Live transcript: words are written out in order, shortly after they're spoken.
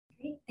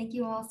Thank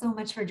you all so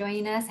much for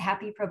joining us.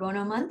 Happy Pro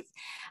Bono Month.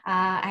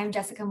 I'm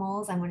Jessica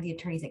Moles. I'm one of the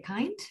attorneys at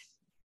Kind.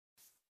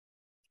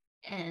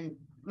 And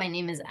my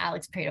name is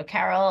Alex Prieto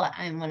Carroll.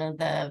 I'm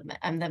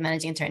the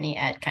managing attorney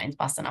at Kind's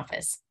Boston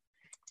office.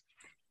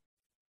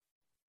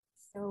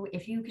 So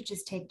if you could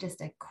just take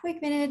just a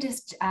quick minute,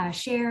 just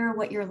share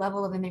what your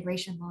level of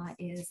immigration law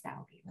is, that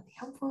would be really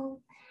helpful.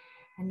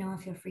 And Noah,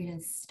 feel free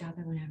to stop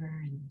it whenever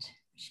and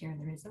share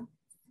the results.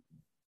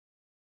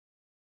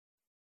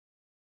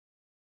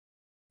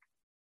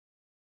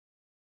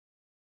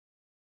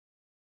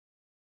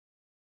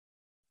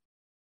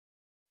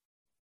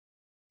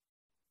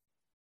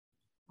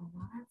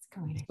 Well, that's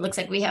going. Looks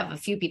like we have a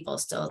few people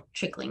still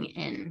trickling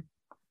in.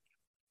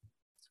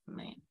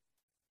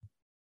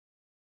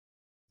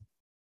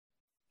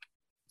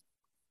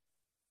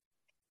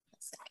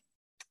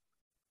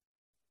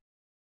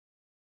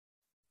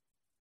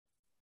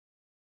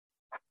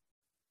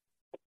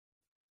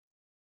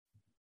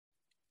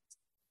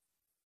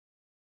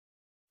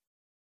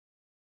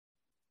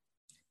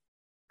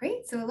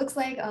 Great. So it looks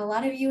like a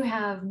lot of you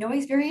have no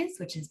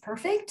experience, which is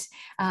perfect.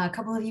 A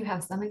couple of you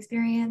have some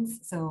experience,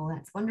 so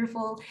that's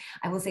wonderful.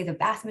 I will say the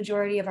vast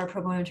majority of our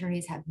pro bono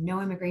attorneys have no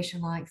immigration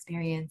law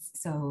experience,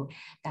 so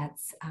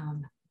that's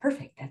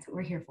perfect. That's what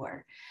we're here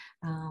for.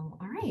 All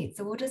right,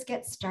 so we'll just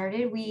get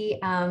started. We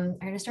are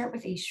going to start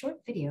with a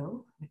short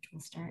video, which will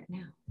start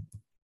now.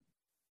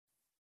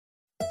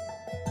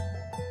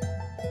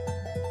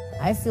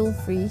 I feel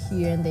free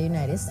here in the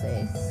United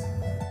States.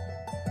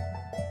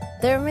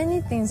 There are many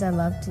things I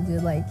love to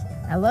do, like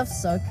I love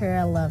soccer,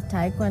 I love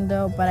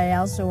taekwondo, but I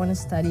also want to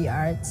study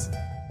arts.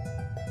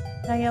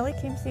 Nayeli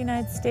came to the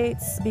United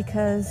States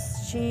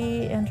because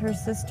she and her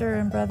sister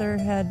and brother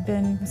had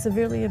been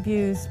severely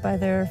abused by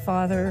their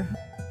father.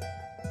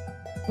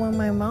 When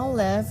my mom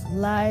left,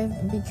 life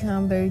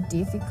became very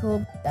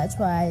difficult. That's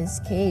why I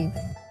escaped.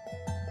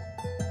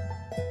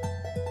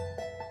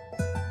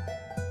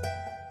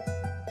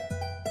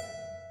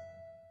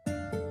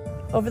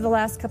 Over the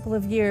last couple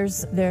of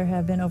years, there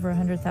have been over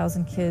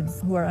 100,000 kids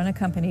who are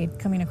unaccompanied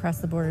coming across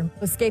the border,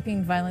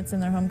 escaping violence in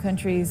their home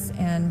countries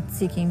and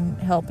seeking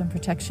help and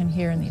protection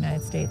here in the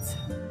United States.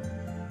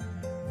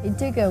 It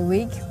took a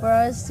week for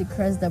us to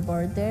cross the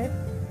border.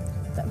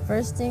 The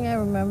first thing I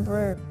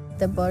remember,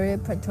 the border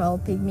patrol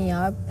picked me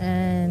up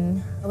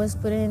and I was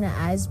put in an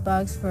ice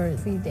box for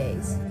 3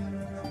 days.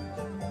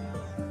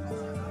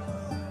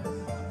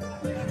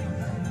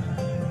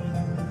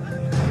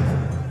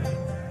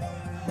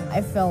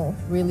 I felt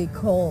really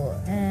cold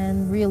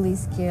and really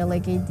scared,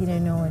 like I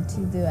didn't know what to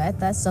do. I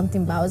thought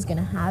something bad was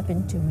gonna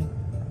happen to me.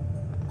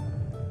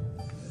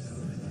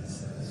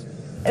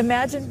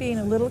 Imagine being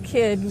a little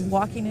kid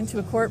walking into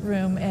a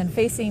courtroom and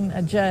facing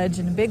a judge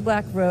in a big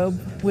black robe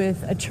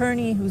with an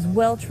attorney who's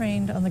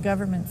well-trained on the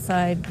government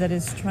side that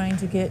is trying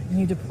to get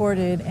you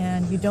deported,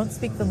 and you don't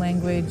speak the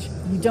language,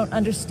 you don't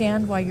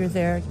understand why you're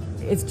there.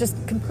 It's just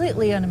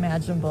completely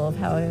unimaginable of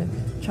how a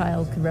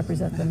child could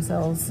represent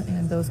themselves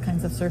in those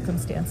kinds of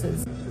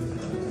circumstances.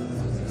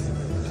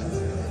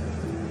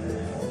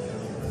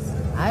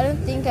 I don't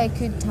think I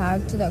could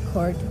talk to the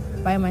court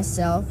by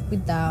myself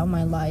without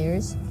my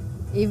lawyers.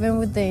 Even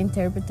with the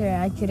interpreter,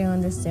 I couldn't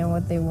understand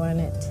what they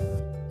wanted.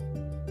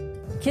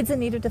 Kids in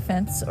Need of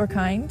Defense, or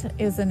KIND,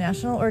 is a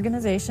national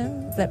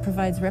organization that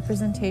provides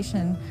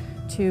representation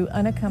to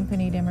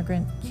unaccompanied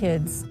immigrant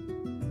kids.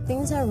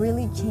 Things have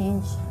really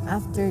changed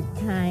after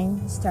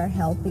KIND started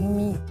helping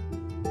me.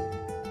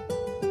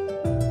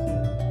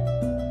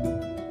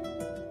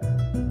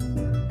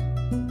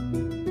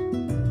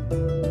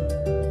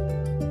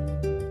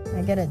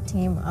 I got a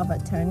team of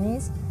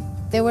attorneys.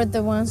 They were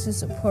the ones who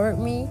support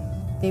me.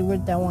 They were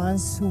the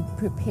ones who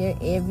prepare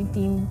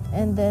everything,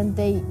 and then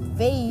they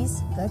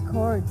face the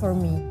court for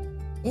me.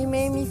 It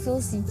made me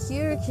feel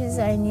secure because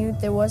I knew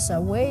there was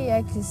a way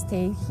I could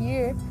stay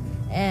here,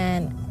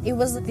 and it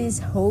was this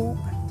hope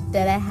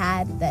that I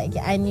had, that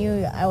I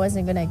knew I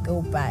wasn't gonna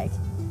go back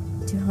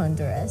to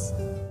Honduras.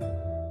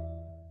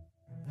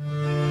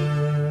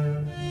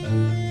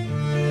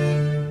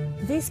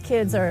 These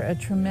kids are a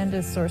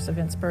tremendous source of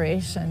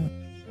inspiration.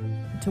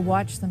 To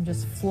watch them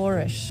just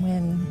flourish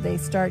when they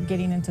start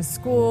getting into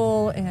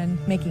school and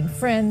making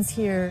friends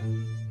here.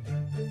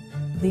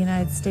 The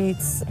United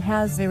States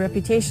has a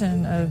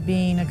reputation of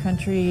being a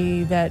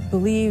country that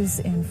believes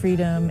in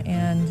freedom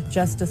and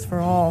justice for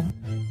all.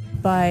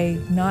 By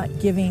not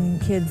giving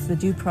kids the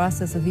due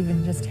process of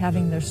even just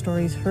having their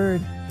stories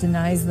heard,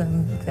 denies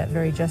them that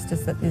very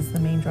justice that is the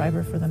main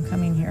driver for them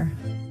coming here.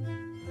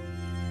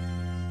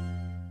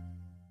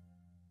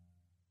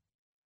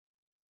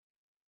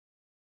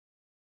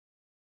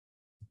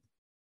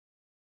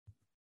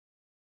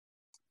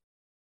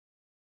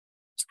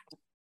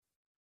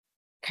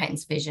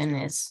 KIND's vision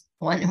is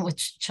one in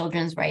which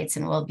children's rights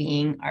and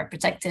well-being are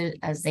protected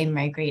as they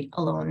migrate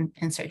alone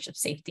in search of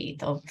safety.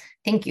 So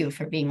thank you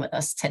for being with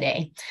us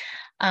today.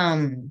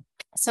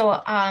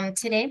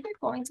 Today we're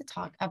going to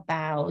talk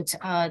about,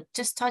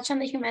 just touch on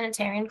the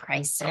humanitarian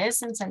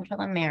crisis in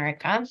Central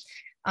America.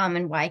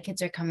 and why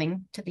kids are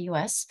coming to the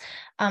US.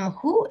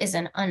 Who is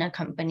an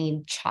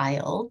unaccompanied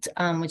child,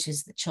 which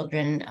is the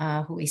children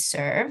who we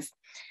serve.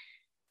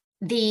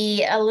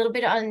 A little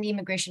bit on the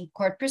immigration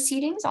court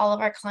proceedings. All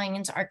of our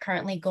clients are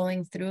currently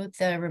going through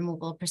the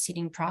removal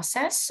proceeding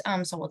process.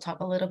 So we'll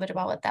talk a little bit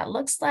about what that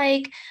looks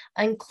like,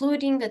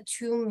 including the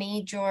two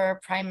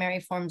major primary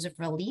forms of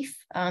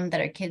relief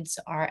that our kids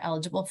are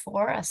eligible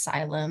for: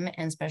 asylum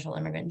and special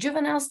immigrant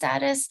juvenile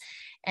status.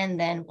 And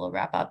then we'll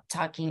wrap up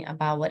talking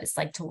about what it's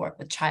like to work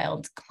with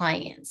child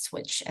clients,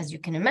 which, as you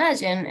can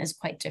imagine, is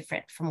quite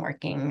different from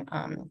working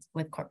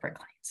with corporate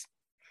clients.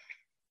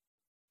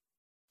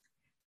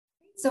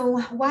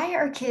 So why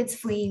are kids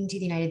fleeing to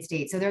the United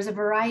States? So there's a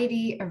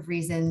variety of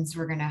reasons.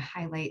 We're going to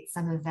highlight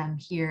some of them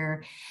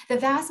here. The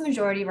vast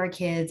majority of our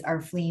kids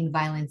are fleeing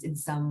violence in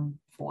some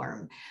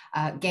form.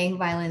 Gang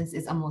violence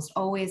is almost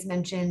always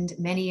mentioned.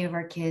 Many of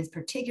our kids,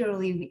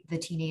 particularly the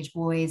teenage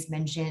boys,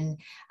 mention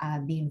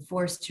being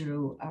forced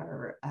to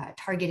or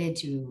targeted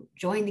to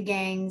join the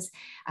gangs.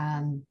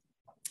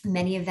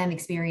 Many of them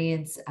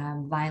experience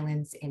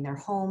violence in their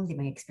home. They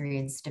might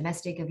experience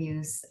domestic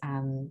abuse,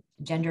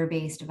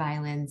 gender-based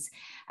violence.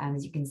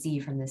 As you can see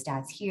from the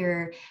stats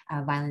here,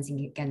 violence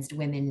against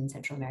women in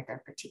Central America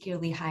are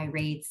particularly high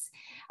rates.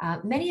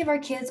 Many of our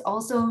kids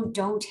also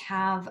don't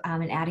have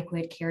an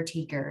adequate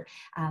caretaker.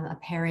 A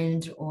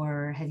parent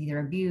or has either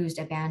abused,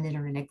 abandoned,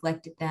 or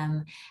neglected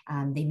them.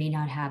 They may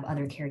not have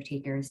other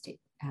caretakers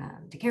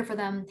to care for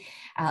them.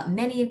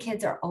 Many of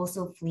kids are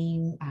also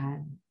fleeing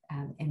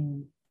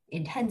and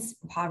intense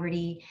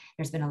poverty.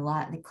 There's been a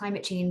lot, the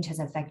climate change has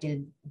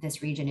affected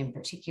this region in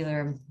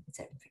particular. It's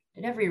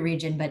affected every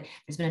region, but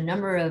there's been a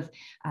number of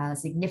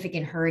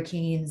significant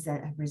hurricanes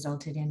that have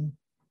resulted in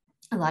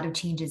a lot of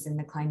changes in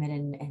the climate,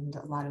 and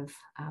a lot of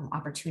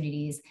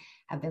opportunities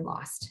have been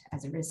lost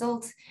as a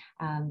result.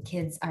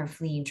 Kids are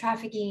fleeing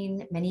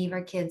trafficking. Many of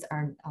our kids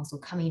are also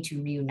coming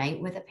to reunite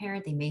with a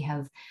parent. They may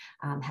have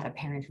had a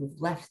parent who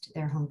left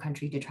their home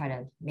country to try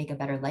to make a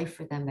better life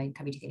for them by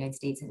coming to the United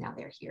States, and now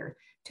they're here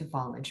to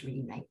follow and to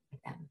reunite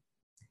with them.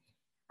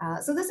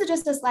 So this is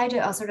just a slide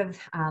to sort of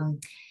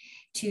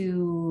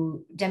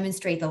to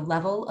demonstrate the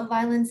level of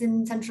violence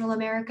in Central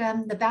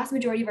America. The vast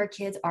majority of our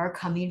kids are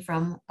coming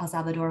from El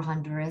Salvador,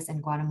 Honduras,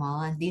 and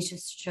Guatemala. And this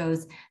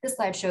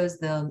slide shows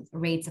the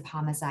rates of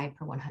homicide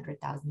per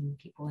 100,000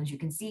 people. As you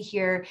can see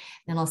here,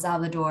 in El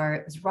Salvador,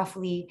 it was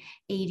roughly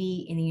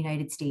 80. In the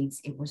United States,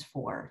 it was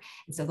 4.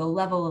 And so the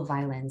level of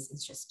violence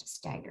is just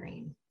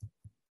staggering.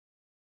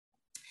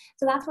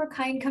 So that's where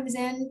KIND comes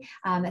in.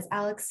 As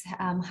Alex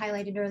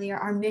highlighted earlier,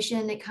 our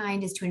mission at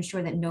KIND is to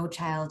ensure that no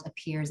child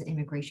appears in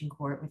immigration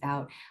court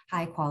without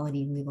high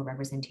quality legal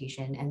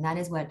representation. And that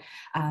is what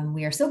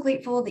we are so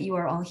grateful that you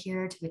are all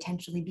here to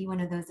potentially be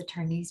one of those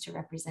attorneys to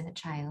represent a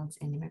child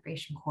in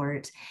immigration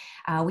court.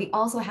 We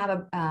also have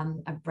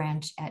a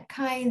branch at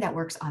KIND that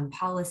works on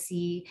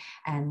policy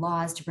and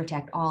laws to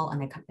protect all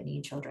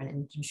unaccompanied children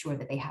and ensure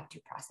that they have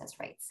due process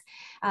rights.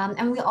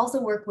 And we also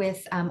work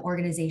with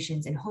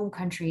organizations in home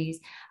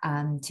countries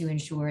to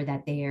ensure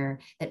that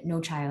no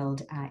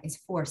child is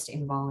forced to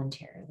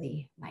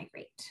involuntarily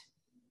migrate.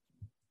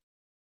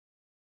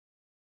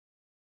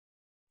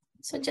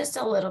 So just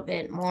a little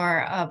bit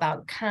more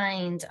about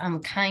KIND.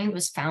 KIND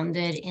was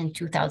founded in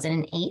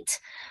 2008.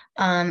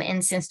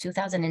 And since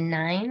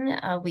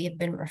 2009, we have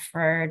been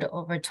referred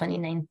over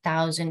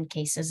 29,000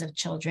 cases of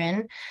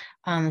children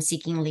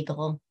seeking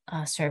legal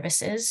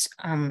services.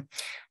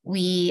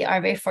 We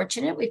are very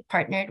fortunate. We've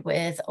partnered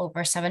with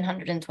over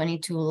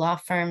 722 law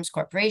firms,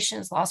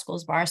 corporations, law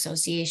schools, bar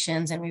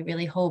associations, and we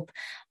really hope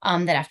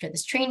that after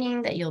this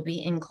training that you'll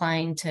be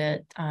inclined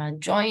to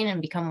join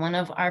and become one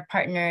of our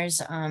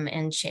partners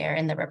and share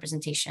in the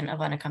representation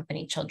of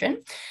unaccompanied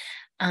children.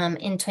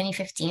 In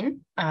 2015,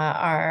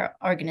 our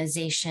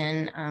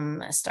organization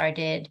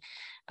started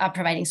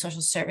providing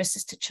social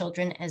services to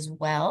children as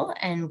well,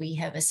 and we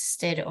have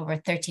assisted over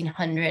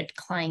 1,300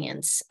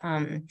 clients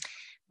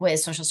with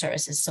social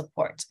services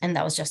support, and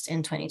that was just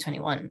in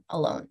 2021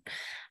 alone.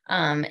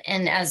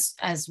 And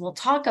as we'll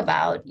talk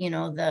about, you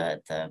know,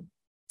 the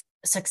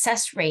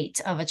success rate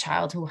of a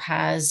child who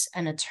has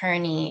an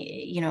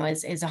attorney, you know,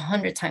 is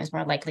 100 times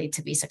more likely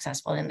to be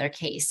successful in their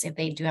case if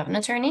they do have an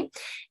attorney.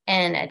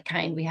 And at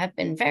KIND, we have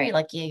been very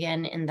lucky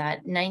again in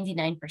that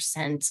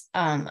 99%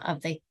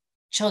 of the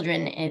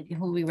children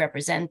who we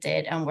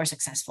represented were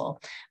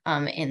successful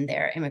in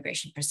their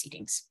immigration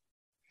proceedings.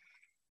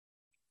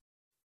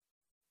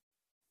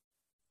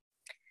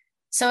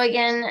 So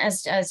again,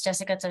 as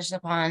Jessica touched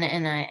upon,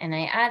 and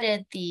I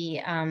added, we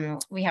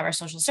have our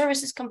social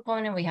services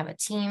component. We have a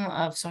team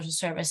of social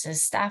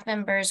services staff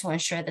members who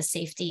ensure the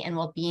safety and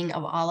well-being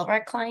of all of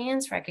our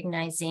clients,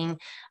 recognizing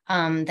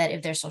that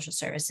if their social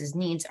services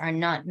needs are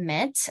not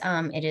met,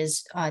 it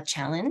is a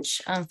challenge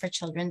for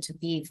children to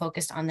be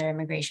focused on their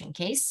immigration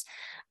case.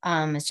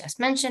 As just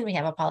mentioned, we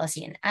have a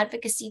policy and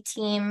advocacy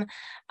team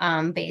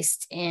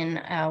based in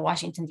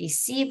Washington,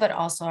 D.C., but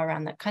also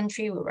around the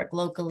country. We work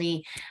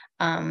locally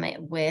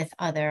with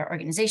other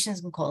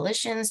organizations and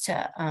coalitions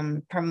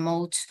to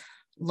promote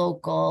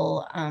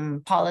local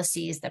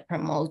policies that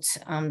promote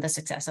the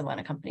success of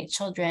unaccompanied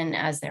children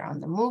as they're on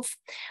the move.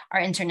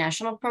 Our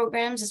international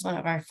programs is one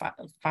of our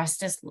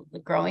fastest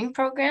growing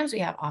programs. We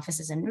have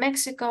offices in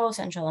Mexico,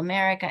 Central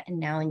America, and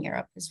now in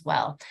Europe as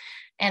well.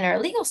 And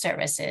our legal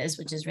services,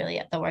 which is really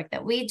the work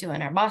that we do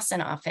in our Boston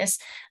office,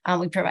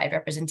 we provide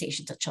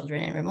representation to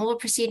children in removal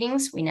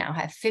proceedings. We now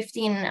have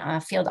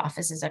 15 field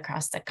offices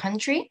across the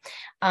country.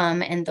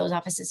 And those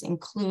offices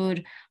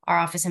include our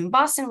office in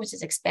Boston, which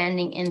is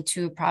expanding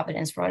into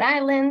Providence, Rhode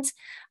Island.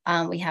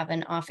 We have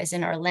an office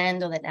in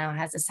Orlando that now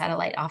has a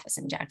satellite office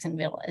in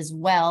Jacksonville as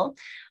well.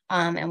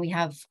 And we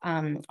have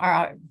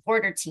our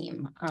border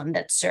team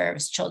that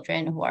serves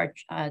children who are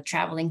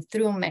traveling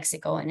through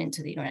Mexico and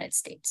into the United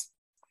States.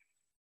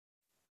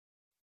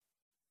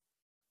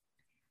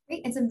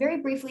 Great. And so very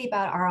briefly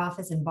about our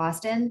office in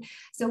Boston.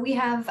 So we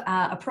have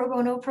a pro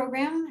bono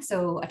program.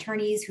 So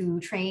attorneys who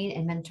train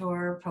and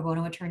mentor pro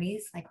bono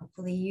attorneys, like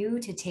hopefully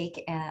you, to take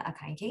a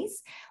kind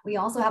case. We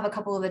also have a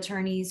couple of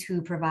attorneys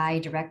who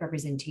provide direct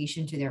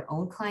representation to their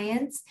own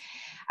clients.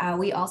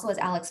 We also, as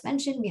Alex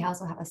mentioned, we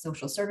also have a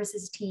social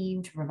services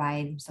team to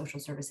provide social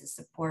services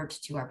support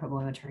to our pro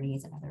bono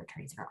attorneys and other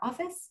attorneys in our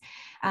office.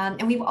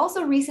 And we've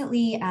also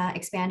recently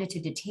expanded to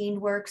detained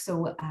work.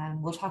 So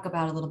we'll talk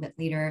about a little bit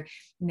later.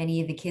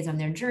 Many of the kids on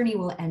their journey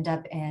will end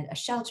up at a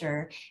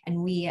shelter,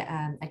 and we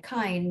at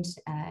Kind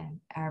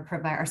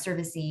are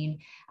servicing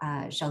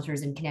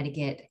shelters in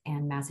Connecticut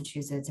and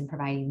Massachusetts and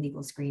providing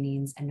legal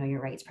screenings and know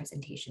your rights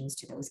presentations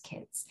to those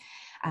kids.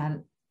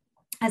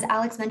 As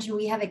Alex mentioned,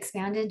 we have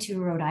expanded to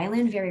Rhode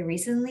Island very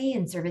recently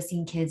and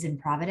servicing kids in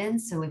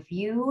Providence. So if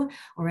you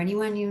or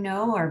anyone you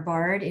know are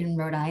barred in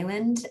Rhode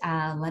Island,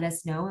 let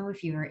us know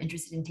if you are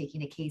interested in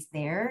taking a case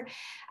there.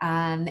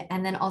 And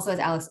then also, as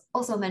Alex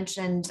also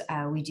mentioned,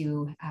 we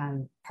do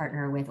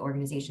partner with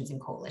organizations and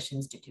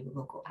coalitions to do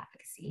local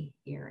advocacy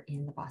here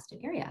in the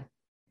Boston area.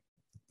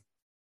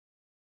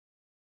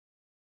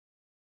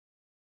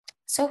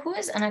 So who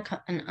is an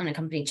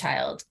unaccompanied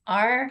child?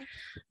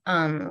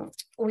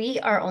 We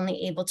are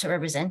only able to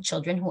represent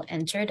children who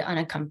entered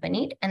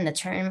unaccompanied, and the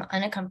term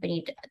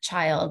unaccompanied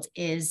child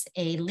is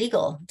a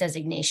legal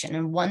designation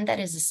and one that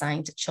is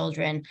assigned to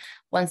children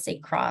once they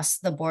cross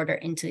the border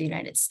into the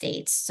United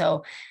States.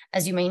 So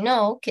as you may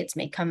know, kids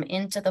may come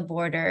into the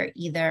border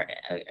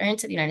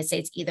into the United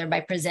States either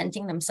by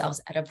presenting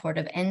themselves at a port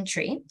of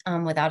entry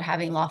without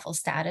having lawful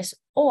status,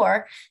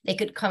 or they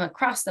could come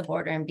across the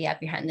border and be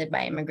apprehended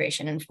by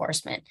immigration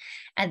enforcement.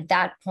 At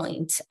that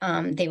point,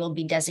 they will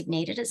be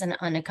designated as an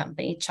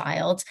unaccompanied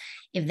child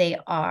if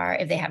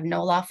they have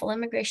no lawful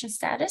immigration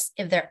status,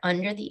 if they're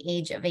under the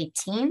age of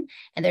 18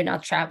 and they're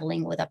not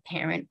traveling with a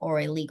parent or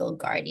a legal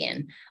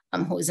guardian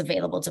who is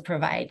available to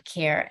provide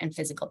care and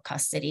physical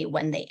custody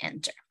when they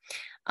enter.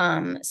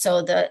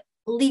 So the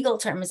legal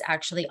term is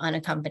actually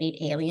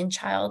unaccompanied alien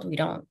child. We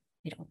don't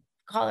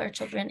call our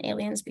children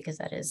aliens because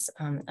that is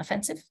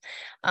offensive.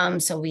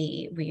 So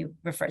we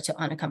refer to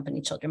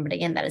unaccompanied children. But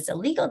again, that is a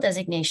legal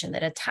designation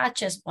that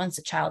attaches once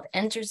a child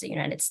enters the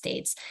United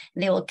States.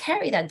 They will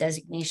carry that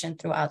designation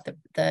throughout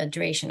the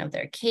duration of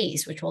their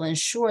case, which will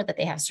ensure that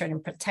they have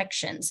certain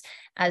protections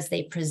as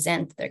they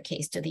present their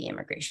case to the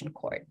immigration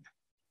court.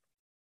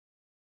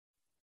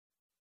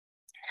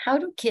 How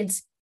do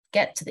kids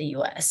get to the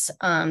US?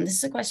 This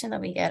is a question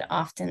that we get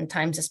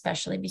oftentimes,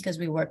 especially because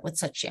we work with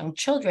such young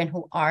children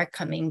who are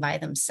coming by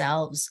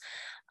themselves.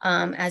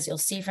 As you'll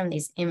see from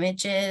these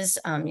images,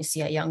 you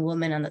see a young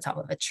woman on the top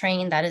of a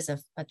train. That is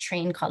a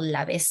train called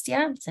La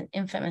Bestia. It's an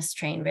infamous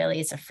train, really.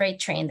 It's a freight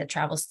train that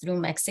travels through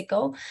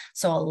Mexico.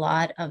 So a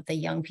lot of the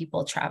young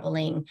people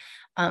traveling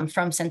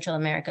from Central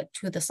America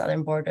to the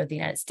southern border of the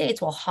United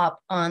States will hop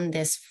on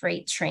this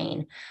freight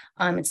train.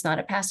 It's not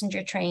a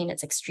passenger train.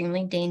 It's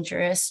extremely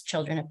dangerous.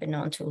 Children have been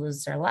known to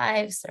lose their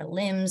lives, their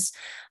limbs.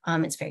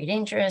 It's very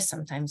dangerous.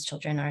 Sometimes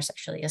children are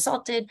sexually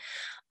assaulted.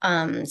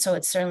 So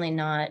it's certainly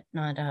not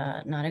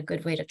a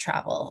good way to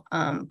travel,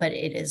 but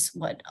it is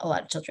what a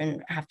lot of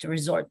children have to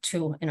resort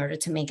to in order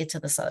to make it to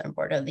the southern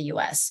border of the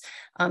US.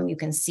 You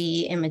can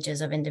see images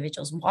of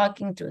individuals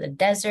walking through the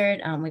desert.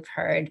 We've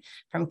heard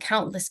from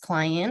countless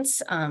clients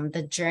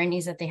the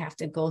journeys that they have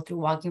to go through,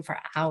 walking for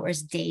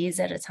hours, days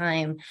at a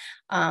time,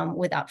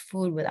 without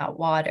food, without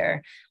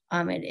water.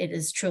 It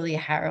is truly a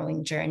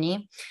harrowing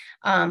journey.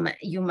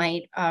 You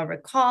might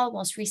recall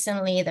most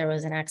recently there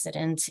was an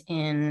accident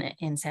in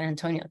San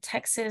Antonio,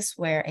 Texas,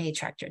 where a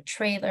tractor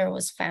trailer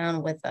was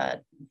found with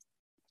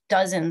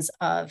dozens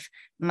of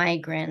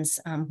migrants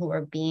who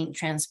were being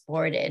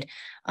transported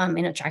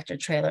in a tractor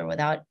trailer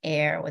without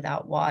air,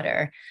 without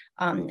water,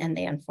 and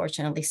they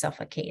unfortunately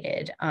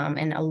suffocated.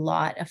 And a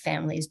lot of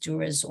families do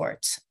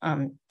resort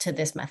to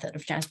this method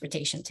of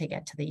transportation to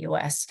get to the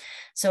U.S.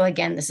 So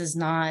again, this is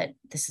not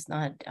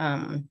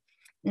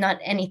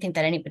anything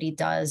that anybody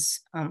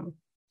does,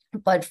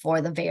 but for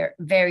the very,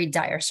 very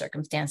dire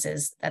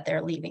circumstances that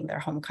they're leaving their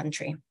home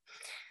country.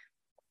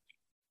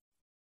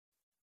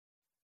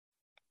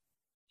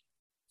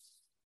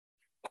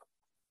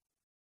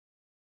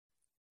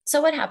 So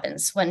what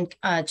happens when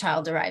a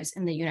child arrives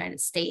in the United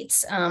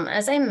States?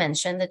 As I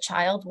mentioned, the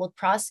child will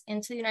cross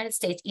into the United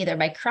States either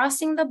by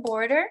crossing the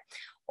border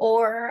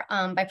or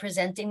by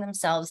presenting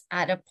themselves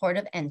at a port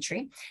of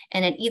entry.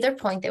 And at either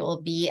point, they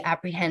will be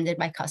apprehended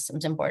by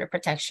Customs and Border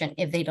Protection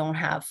if they don't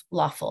have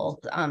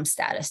lawful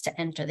status to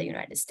enter the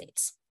United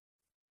States.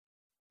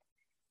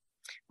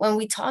 When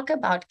we talk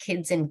about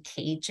kids in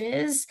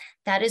cages,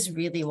 that is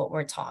really what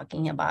we're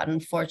talking about.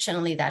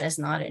 Unfortunately, that is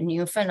not a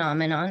new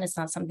phenomenon. It's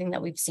not something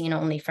that we've seen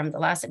only from the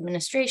last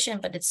administration,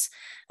 but it's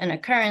an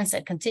occurrence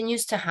that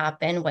continues to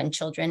happen when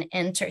children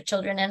and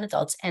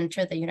adults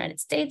enter the United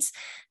States.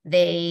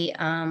 They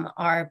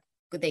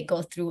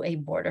go through a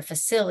border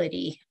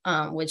facility,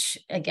 which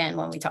again,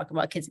 when we talk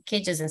about kids in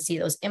cages and see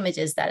those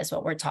images, that is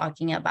what we're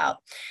talking about.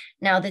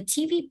 Now, the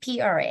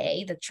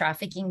TVPRA, the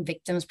Trafficking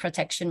Victims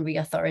Protection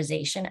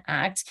Reauthorization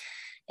Act,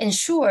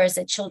 ensures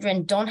that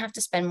children don't have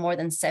to spend more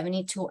than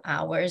 72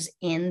 hours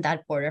in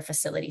that border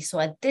facility. So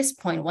at this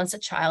point, once a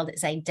child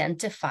is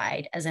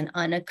identified as an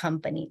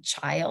unaccompanied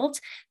child,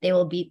 they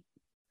will be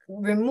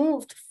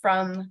removed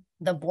from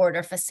the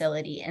border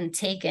facility and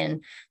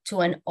taken to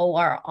an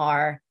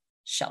ORR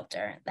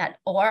shelter. That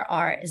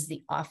ORR is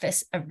the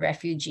Office of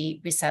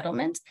Refugee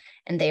Resettlement,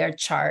 and they are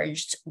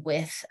charged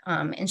with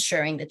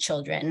ensuring the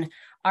children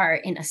are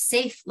in a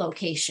safe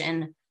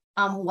location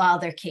while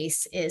their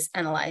case is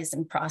analyzed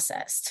and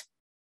processed.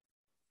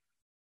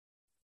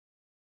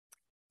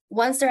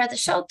 Once they're at the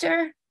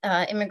shelter,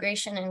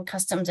 Immigration and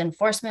Customs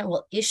Enforcement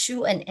will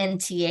issue an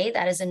NTA,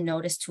 that is a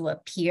notice to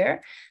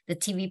appear. The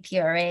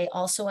TVPRA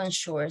also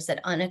ensures that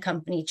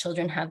unaccompanied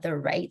children have the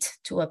right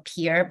to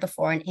appear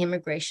before an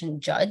immigration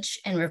judge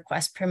and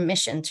request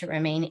permission to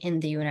remain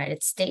in the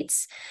United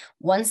States.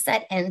 Once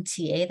that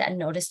NTA, that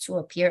notice to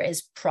appear,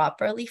 is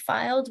properly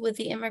filed with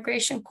the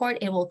immigration court,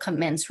 it will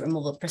commence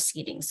removal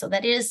proceedings. So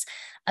that is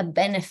a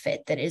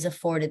benefit that is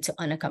afforded to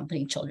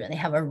unaccompanied children. They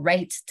have a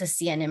right to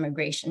see an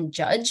immigration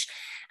judge,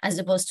 as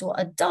opposed to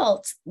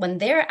adults when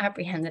they're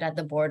apprehended at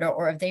the border,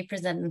 or if they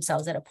present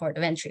themselves at a port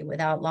of entry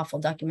without lawful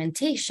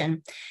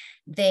documentation,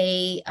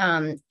 they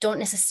don't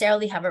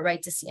necessarily have a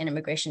right to see an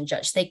immigration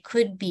judge. They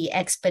could be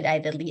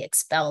expeditedly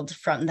expelled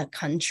from the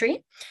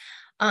country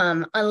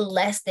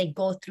unless they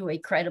go through a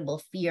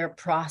credible fear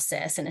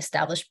process and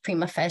establish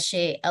prima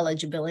facie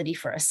eligibility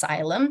for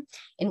asylum,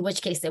 in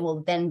which case they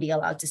will then be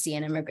allowed to see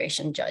an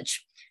immigration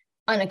judge.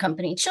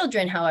 Unaccompanied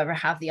children, however,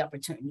 have the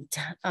opportunity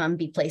to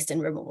be placed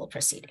in removal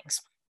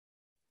proceedings.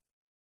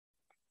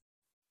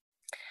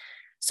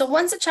 So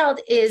once a child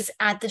is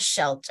at the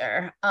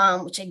shelter,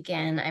 which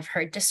again, I've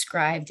heard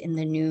described in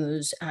the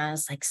news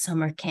as like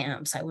summer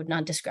camps. I would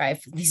not describe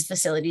these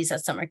facilities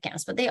as summer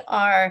camps, but they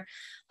are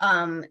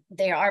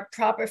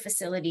proper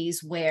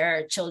facilities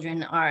where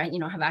children are,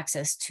 have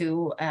access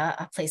to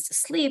a place to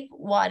sleep,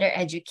 water,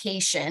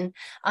 education,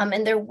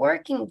 and they're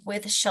working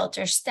with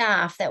shelter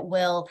staff that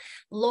will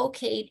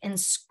locate and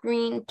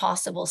screen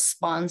possible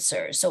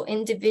sponsors. So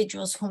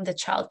individuals whom the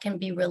child can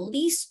be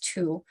released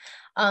to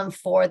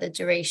for the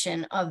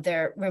duration of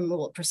their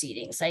removal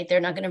proceedings, right? They're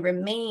not going to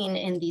remain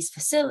in these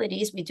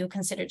facilities. We do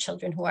consider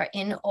children who are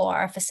in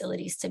OR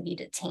facilities to be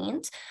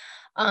detained.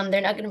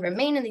 They're not going to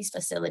remain in these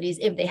facilities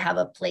if they have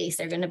a place.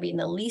 They're going to be in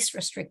the least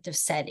restrictive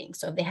setting.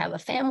 So if they have a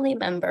family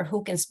member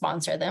who can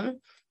sponsor them,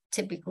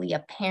 typically a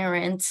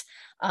parent,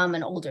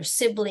 an older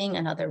sibling,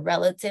 another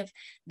relative,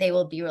 they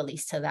will be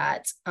released to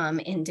that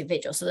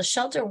individual. So the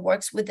shelter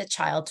works with the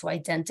child to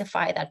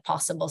identify that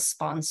possible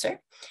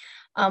sponsor.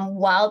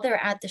 While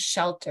they're at the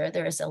shelter,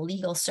 there is a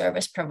legal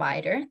service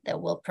provider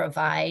that will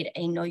provide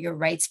a Know Your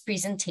Rights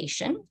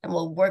presentation and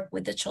will work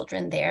with the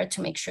children there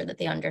to make sure that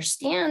they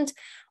understand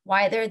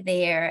why they're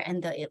there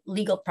and the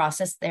legal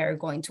process they're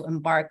going to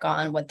embark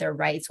on, what their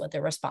rights, what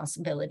their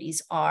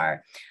responsibilities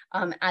are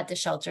at the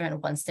shelter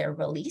and once they're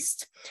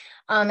released.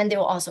 And they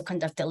will also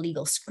conduct a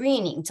legal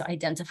screening to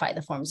identify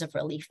the forms of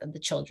relief that the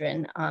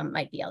children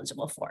might be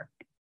eligible for.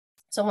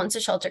 So once the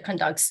shelter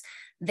conducts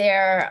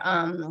their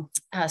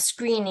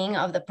screening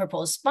of the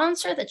proposed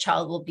sponsor, the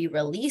child will be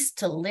released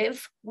to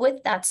live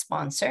with that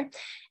sponsor.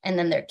 And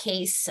then their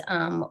case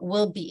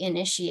will be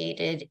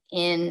initiated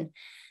in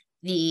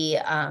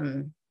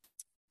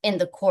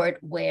the court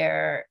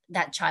where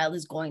that child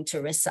is going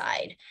to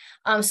reside.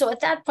 So at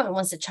that point,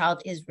 once the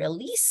child is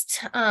released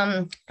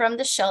from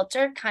the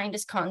shelter, kind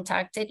is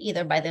contacted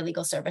either by the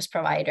legal service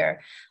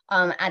provider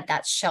at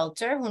that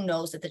shelter who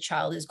knows that the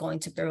child is going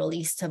to be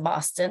released to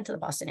Boston, to the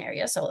Boston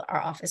area. So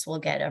our office will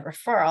get a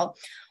referral.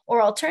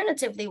 Or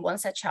alternatively,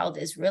 once that child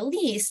is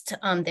released,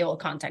 they will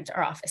contact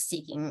our office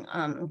seeking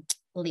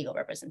legal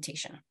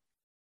representation.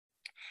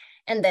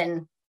 And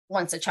then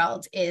once a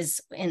child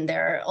is in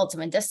their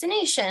ultimate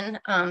destination,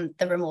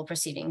 the removal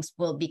proceedings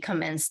will be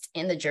commenced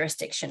in the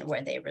jurisdiction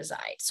where they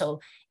reside.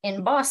 So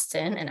in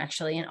Boston, and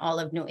actually in all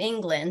of New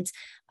England,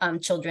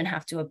 children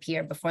have to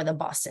appear before the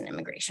Boston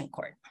Immigration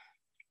Court.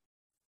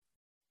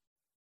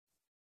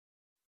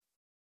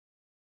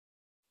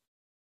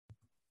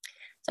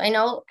 So I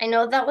know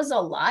that was a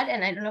lot,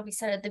 and I don't know if we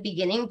said at the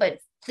beginning, but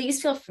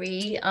please feel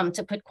free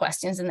to put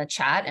questions in the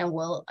chat and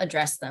we'll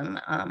address them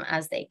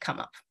as they come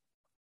up.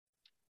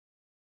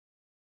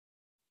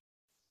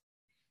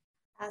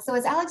 So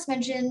as Alex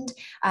mentioned,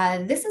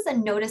 this is a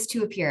notice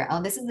to appear.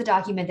 This is the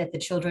document that the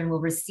children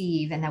will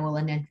receive and that will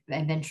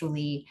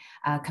eventually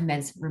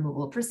commence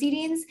removal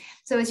proceedings.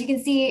 So as you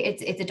can see,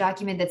 it's a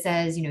document that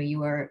says,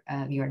 you are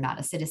not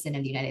a citizen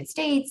of the United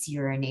States.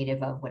 You're a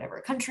native of whatever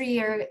country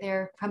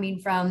they're coming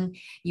from.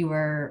 You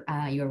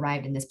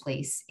arrived in this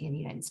place in the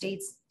United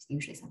States,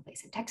 usually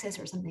someplace in Texas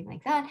or something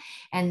like that,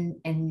 and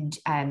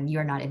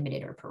you're not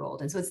admitted or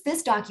paroled. And so it's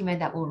this document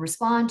that will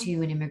respond to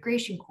an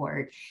immigration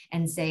court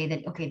and say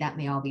that, okay, that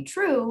may all be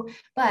true,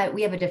 but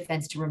we have a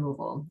defense to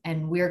removal,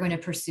 and we're going to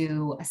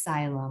pursue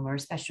asylum or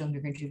special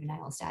immigrant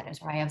juvenile status,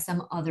 or I have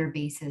some other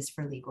basis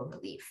for legal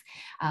relief.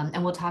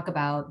 And we'll talk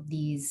about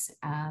these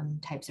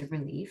types of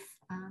relief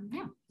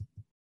now.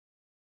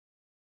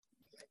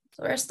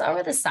 So we'll start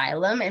with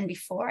asylum. And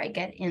before I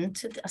get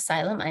into the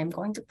asylum, I'm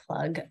going to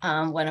plug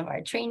one of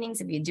our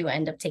trainings. If you do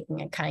end up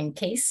taking a kind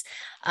case,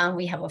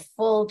 we have a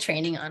full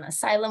training on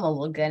asylum, where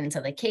we'll get into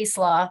the case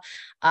law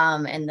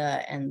and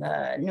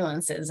the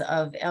nuances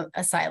of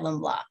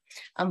asylum law.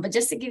 But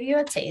just to give you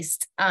a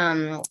taste,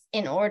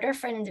 in order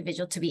for an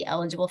individual to be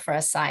eligible for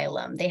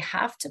asylum, they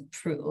have to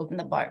prove, and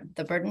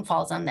the burden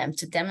falls on them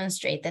to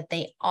demonstrate that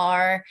they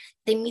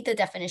meet the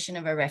definition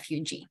of a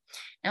refugee.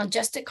 Now,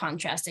 just to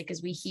contrast it,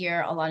 because we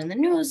hear a lot in the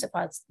news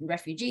about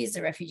refugees,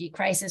 the refugee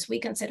crisis, we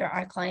consider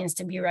our clients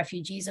to be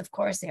refugees. Of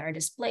course, they are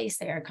displaced,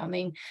 they are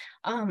coming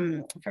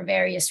for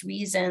various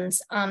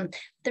reasons.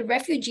 The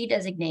refugee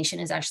designation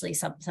is actually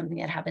something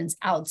that happens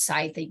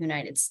outside the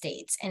United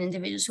States, and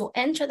individuals who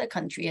enter the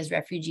country as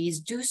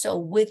refugees do so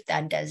with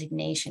that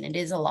designation. It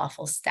is a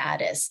lawful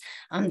status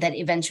that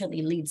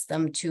eventually leads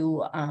them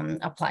to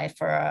apply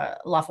for a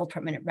lawful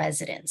permanent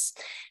residence.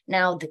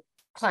 Now, the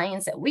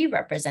clients that we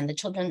represent, the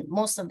children,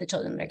 most of the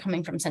children that are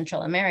coming from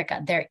Central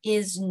America, there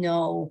is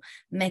no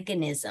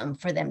mechanism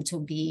for them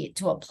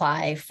to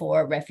apply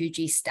for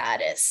refugee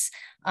status.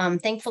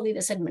 Thankfully,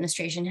 this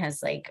administration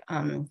has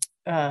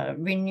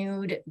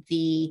renewed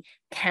the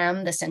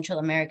CAM, the Central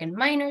American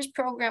Minors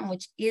Program,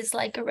 which is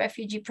like a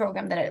refugee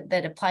program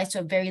that applies to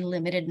a very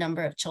limited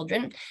number of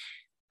children.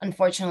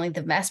 Unfortunately,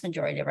 the vast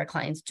majority of our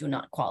clients do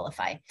not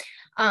qualify.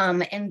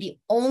 And the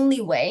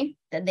only way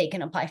that they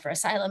can apply for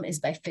asylum is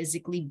by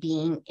physically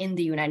being in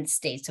the United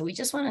States. So we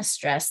just want to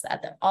stress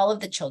that all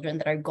of the children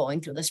that are going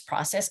through this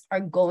process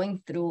are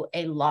going through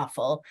a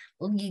lawful,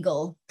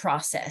 legal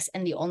process.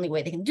 And the only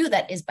way they can do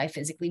that is by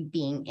physically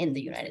being in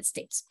the United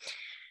States.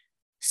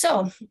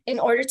 So in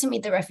order to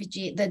meet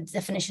the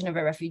definition of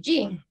a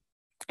refugee,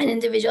 an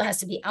individual has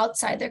to be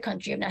outside their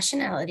country of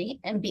nationality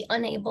and be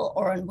unable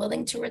or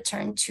unwilling to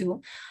return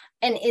to,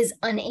 and is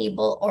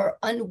unable or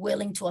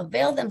unwilling to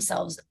avail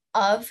themselves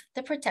of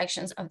the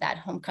protections of that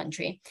home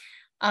country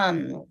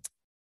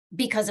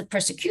because of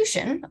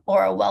persecution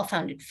or a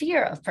well-founded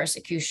fear of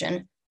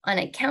persecution on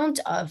account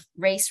of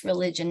race,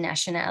 religion,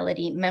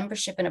 nationality,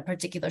 membership in a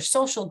particular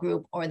social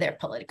group, or their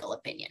political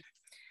opinion.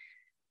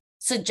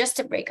 So just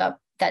to break up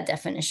that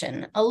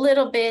definition a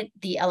little bit,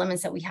 the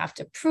elements that we have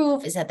to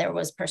prove is that there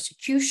was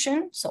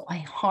persecution, so a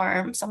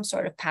harm, some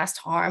sort of past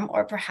harm,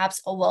 or perhaps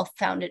a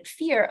well-founded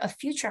fear of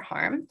future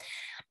harm,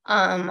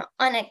 on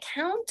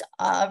account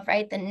of,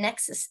 the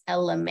nexus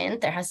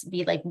element. There has to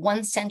be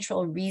one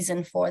central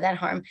reason for that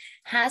harm,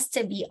 has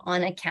to be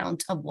on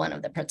account of one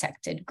of the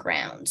protected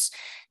grounds.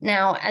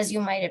 Now, as you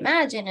might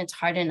imagine, it's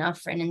hard enough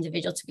for an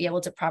individual to be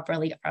able to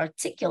properly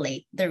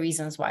articulate the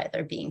reasons why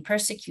they're being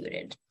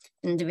persecuted.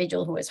 An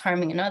individual who is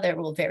harming another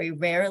will very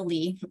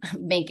rarely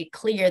make it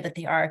clear that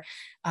they are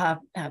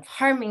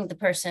harming the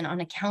person on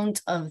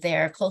account of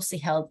their closely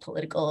held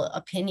political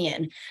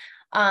opinion.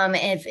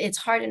 If it's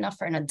hard enough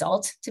for an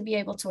adult to be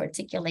able to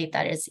articulate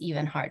that, it's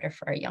even harder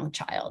for a young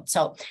child.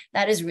 So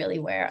that is really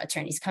where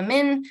attorneys come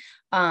in.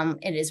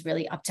 It is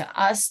really up to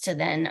us to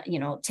then,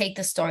 take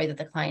the story that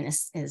the client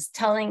is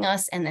telling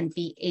us and then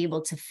be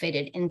able to fit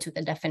it into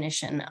the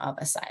definition of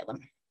asylum.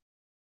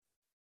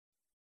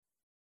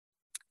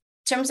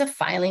 In terms of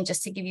filing,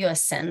 just to give you a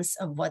sense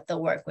of what the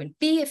work would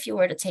be if you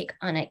were to take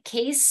on a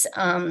case,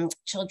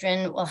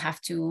 children will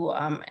have to,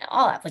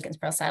 all applicants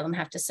for asylum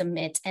have to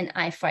submit an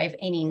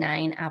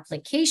I-589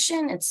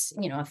 application. It's,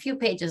 a few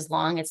pages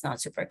long. It's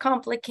not super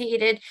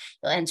complicated.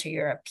 You'll enter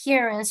your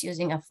appearance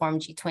using a Form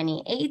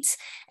G28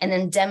 and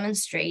then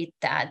demonstrate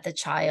that the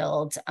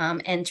child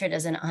entered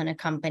as an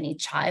unaccompanied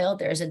child.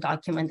 There's a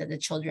document that the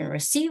children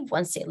receive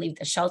once they leave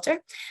the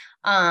shelter.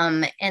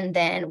 And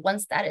then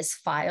once that is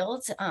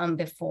filed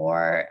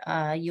before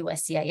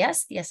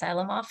USCIS, the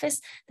asylum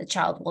office, the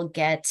child will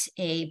get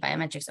a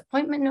biometrics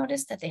appointment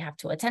notice that they have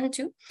to attend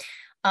to.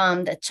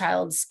 The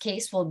child's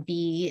case will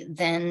be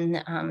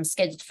then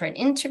scheduled for an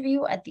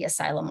interview at the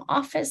asylum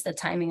office, the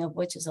timing of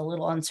which is a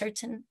little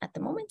uncertain at the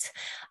moment.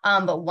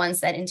 But once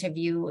that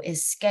interview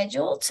is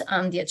scheduled,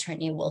 the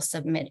attorney will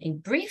submit a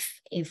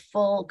brief, a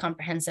full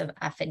comprehensive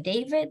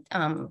affidavit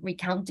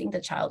recounting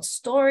the child's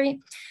story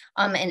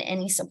and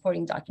any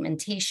supporting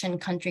documentation,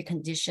 country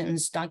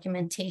conditions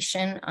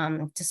documentation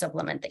to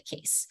supplement the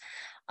case.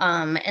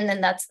 And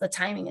then that's the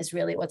timing is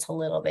really what's a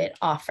little bit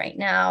off right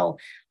now.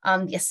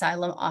 The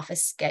asylum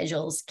office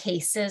schedules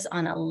cases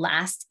on a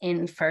last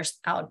in, first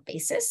out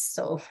basis.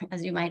 So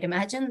as you might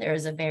imagine, there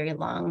is a very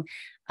long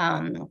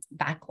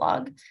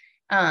backlog.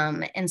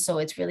 And so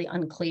it's really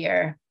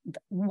unclear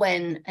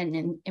when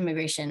an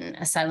immigration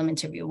asylum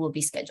interview will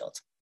be scheduled.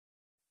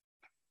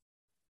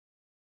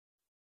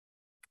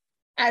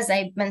 As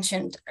I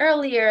mentioned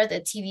earlier, the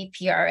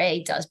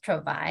TVPRA does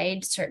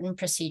provide certain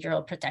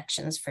procedural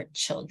protections for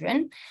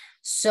children.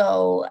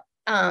 So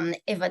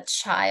if a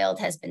child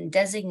has been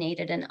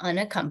designated an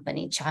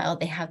unaccompanied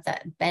child, they have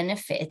that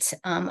benefit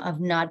of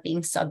not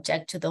being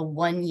subject to the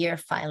 1-year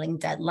filing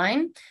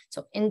deadline.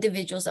 So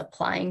individuals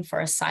applying for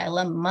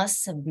asylum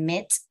must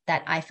submit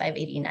that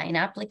I-589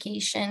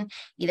 application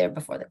either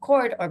before the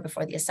court or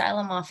before the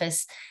asylum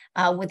office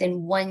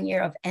within 1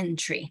 year of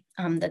entry.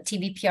 The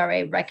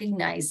TVPRA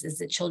recognizes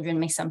that children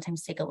may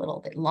sometimes take a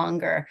little bit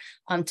longer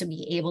to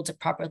be able to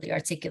properly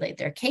articulate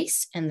their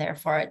case, and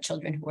therefore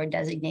children who are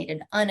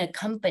designated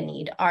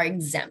unaccompanied are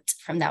exempt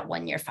from that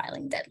 1-year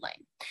filing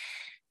deadline.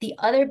 The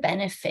other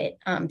benefit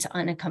to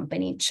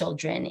unaccompanied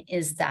children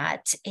is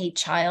that a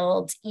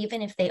child,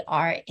 even if they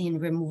are in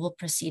removal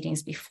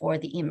proceedings before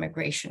the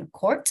immigration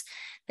court,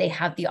 they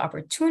have the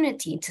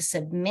opportunity to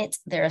submit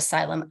their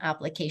asylum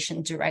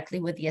application directly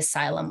with the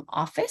asylum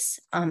office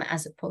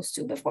as opposed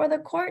to before the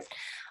court.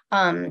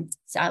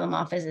 Asylum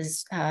office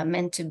is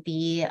meant to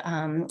be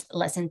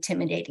less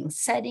intimidating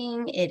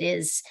setting. It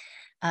is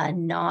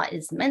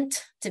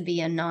meant to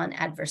be a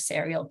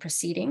non-adversarial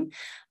proceeding.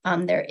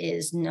 There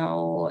is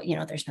no,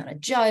 there's not a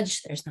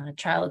judge, there's not a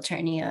trial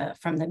attorney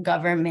from the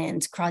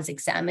government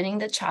cross-examining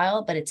the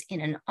child, but it's in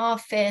an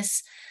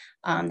office.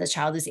 The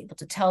child is able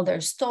to tell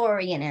their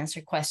story and answer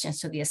questions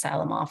to the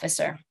asylum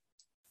officer.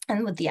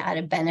 And with the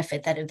added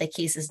benefit that if the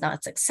case is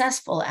not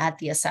successful at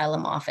the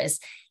asylum office,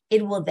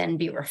 it will then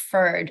be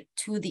referred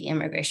to the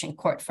immigration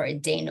court for a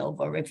de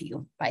novo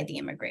review by the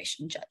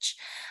immigration judge.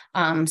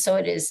 So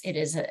it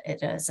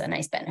is a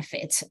nice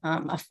benefit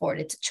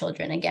afforded to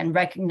children, again,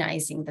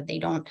 recognizing that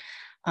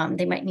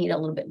they might need a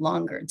little bit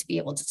longer to be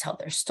able to tell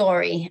their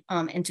story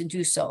and to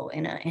do so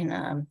in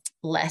a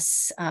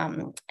less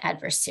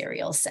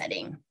adversarial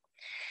setting.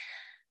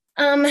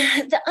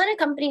 The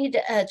unaccompanied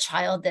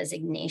child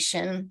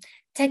designation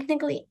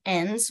technically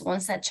ends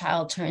once that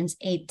child turns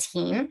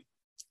 18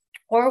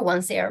 or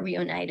once they are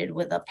reunited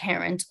with a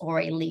parent or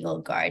a legal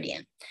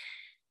guardian.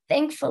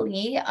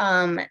 Thankfully,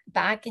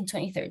 back in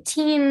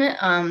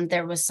 2013,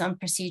 there was some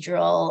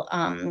procedural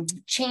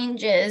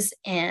changes,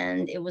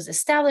 and it was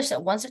established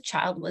that once a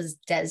child was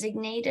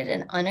designated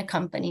an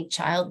unaccompanied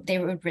child, they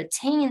would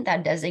retain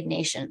that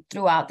designation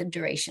throughout the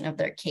duration of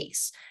their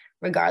case,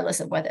 regardless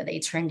of whether they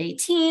turned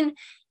 18,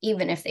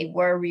 even if they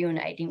were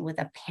reuniting with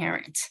a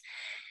parent.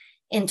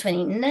 In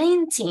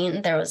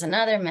 2019, there was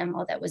another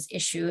memo that was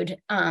issued,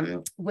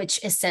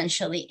 which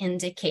essentially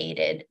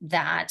indicated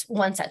that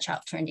once that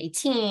child turned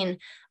 18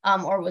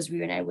 or was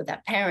reunited with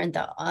that parent,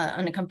 the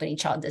unaccompanied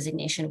child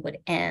designation would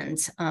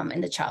end,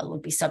 and the child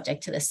would be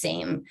subject to the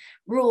same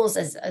rules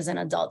as an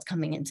adult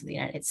coming into the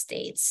United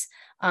States.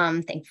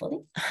 Thankfully,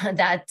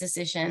 that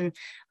decision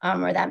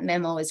or that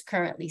memo is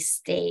currently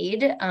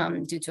stayed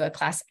due to a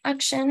class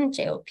action,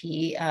 JOP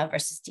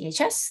versus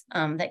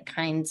DHS, that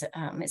KIND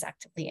is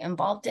actively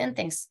involved in,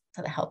 thanks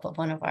to the help of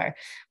one of our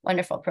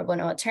wonderful pro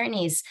bono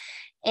attorneys.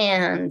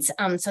 And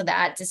so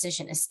that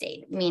decision is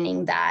stayed,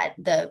 meaning that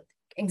the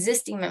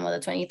existing memo, the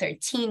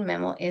 2013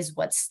 memo, is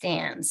what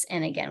stands.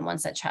 And again,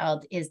 once that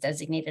child is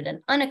designated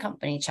an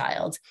unaccompanied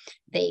child,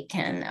 they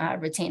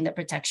can retain the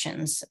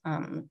protections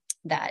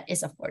that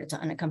is afforded to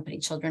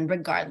unaccompanied children,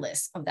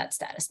 regardless of that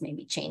status may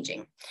be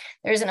changing.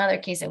 There's another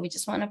case that we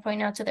just want to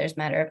point out to. There's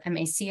matter of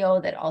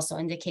MACO that also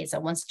indicates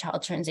that once a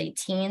child turns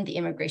 18, the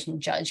immigration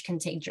judge can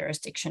take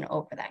jurisdiction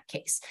over that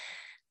case.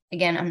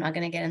 Again, I'm not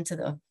going to get into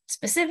the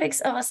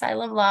specifics of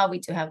asylum law. We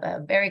do have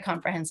a very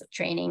comprehensive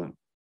training,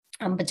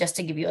 but just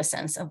to give you a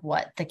sense of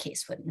what the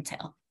case would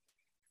entail.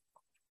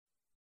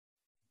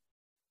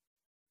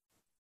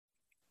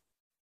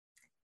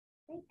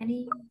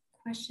 Any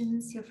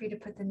questions? Feel free to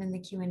put them in the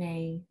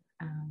Q&A.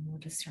 We'll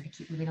just sort of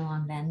keep moving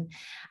along then.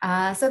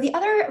 So the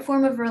other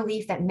form of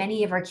relief that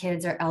many of our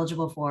kids are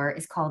eligible for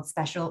is called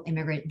Special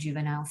Immigrant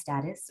Juvenile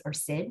Status, or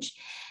SIJ.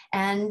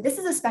 And this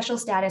is a special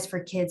status for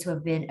kids who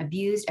have been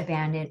abused,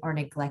 abandoned, or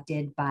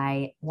neglected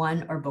by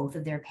one or both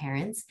of their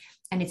parents.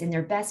 And it's in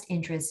their best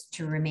interest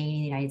to remain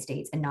in the United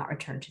States and not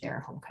return to their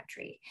home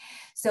country.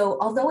 So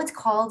although it's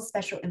called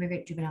Special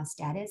Immigrant Juvenile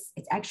Status,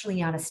 it's actually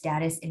not a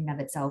status in and of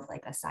itself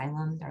like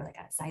asylum or like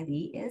an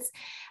asylee is.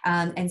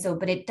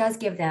 But it does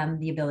give them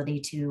the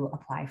ability to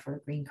apply for a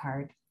green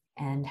card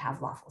and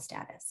have lawful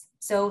status.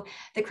 So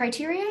the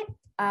criteria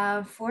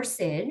for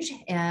SIDGE,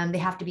 they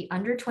have to be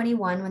under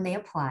 21 when they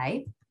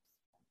apply.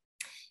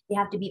 They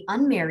have to be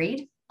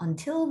unmarried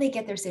until they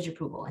get their SIDGE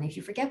approval. And if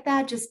you forget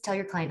that, just tell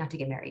your client not to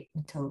get married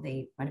until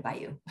they run it by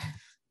you.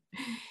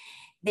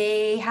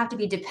 They have to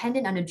be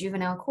dependent on a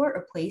juvenile court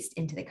or placed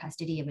into the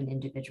custody of an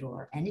individual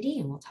or entity,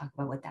 and we'll talk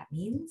about what that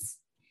means.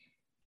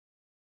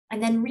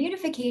 And then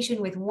reunification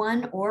with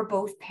one or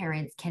both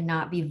parents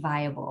cannot be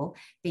viable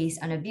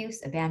based on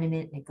abuse,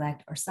 abandonment,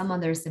 neglect, or some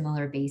other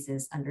similar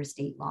basis under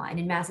state law. And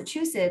in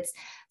Massachusetts,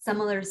 some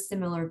other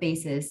similar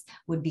basis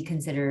would be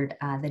considered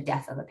the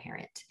death of a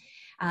parent.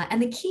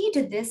 And the key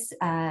to this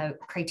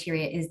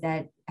criteria is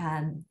that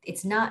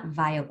it's not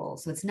viable.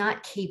 So it's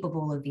not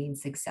capable of being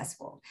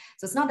successful.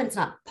 So it's not that it's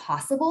not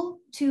possible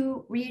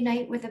to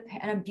reunite with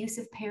an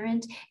abusive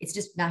parent. It's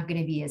just not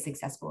going to be a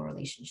successful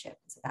relationship.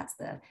 So that's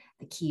the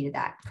key to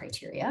that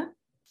criteria.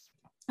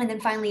 And then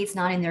finally, it's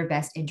not in their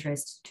best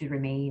interest to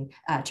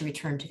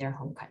return to their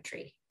home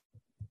country.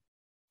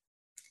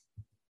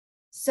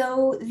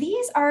 So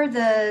these are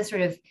the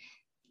sort of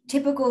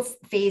typical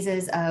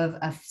phases of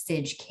a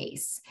SIDGE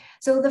case.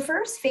 So the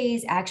first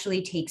phase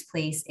actually takes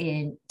place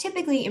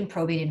typically in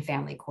probate and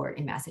family court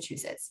in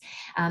Massachusetts.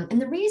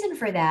 And the reason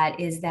for that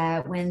is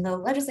that when the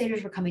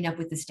legislators were coming up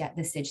with the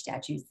SIDGE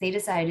statutes, they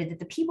decided that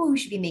the people who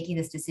should be making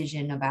this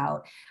decision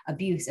about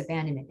abuse,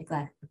 abandonment,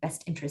 neglect, the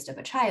best interest of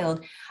a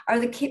child are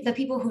the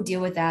people who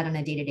deal with that on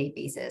a day-to-day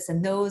basis.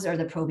 And those are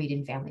the probate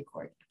and family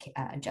court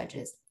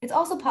judges. It's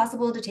also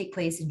possible to take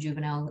place in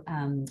juvenile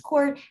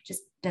court,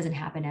 just doesn't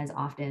happen as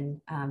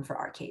often for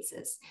our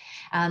cases.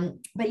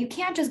 But you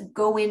can't just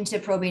go into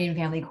probate and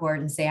family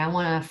court and say, I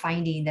want a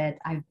finding that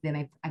I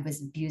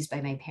was abused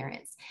by my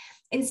parents.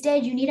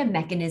 Instead, you need a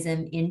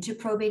mechanism into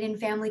probate and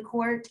family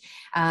court.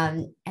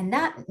 And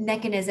that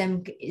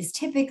mechanism is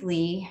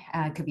typically,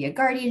 could be a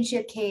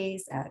guardianship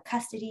case, a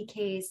custody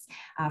case.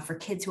 For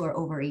kids who are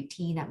over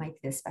 18, that might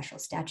be this special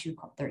statute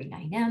called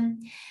 39M.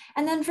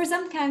 And then for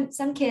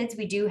some kids,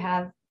 we do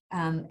have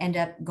end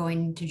up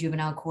going to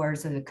juvenile court.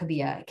 So it could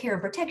be a care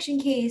and protection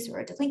case or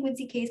a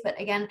delinquency case. But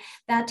again,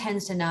 that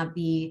tends to not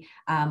be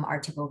our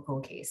typical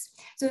case.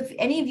 So if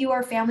any of you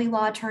are family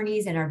law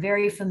attorneys and are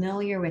very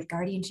familiar with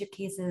guardianship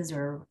cases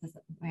or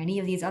any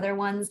of these other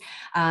ones,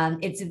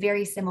 it's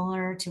very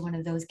similar to one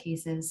of those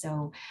cases.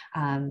 So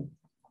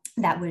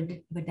that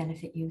would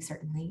benefit you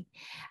certainly.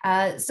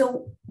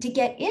 So to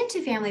get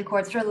into family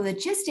court, through the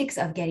logistics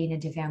of getting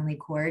into family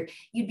court,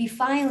 you'd be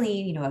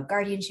filing, a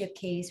guardianship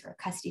case or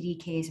a custody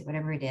case or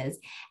whatever it is,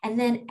 and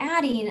then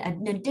adding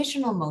an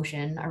additional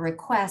motion, a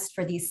request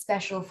for these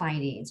special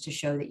findings to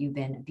show that you've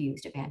been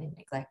abused, abandoned,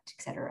 neglect,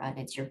 et cetera, and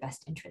it's your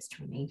best interest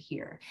to remain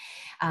here.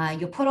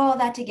 You'll put all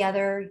that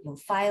together, you'll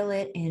file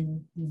it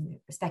in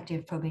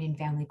respective probate and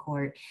family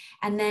court,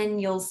 and then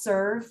you'll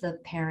serve the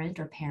parent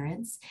or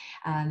parents,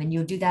 and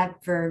you'll do that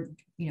for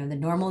the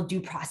normal due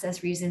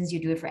process reasons you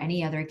do it for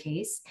any other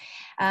case.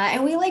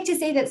 And we like to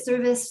say that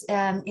service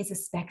is a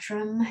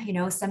spectrum.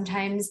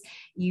 Sometimes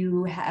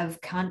you have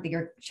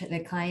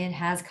the client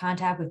has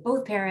contact with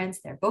both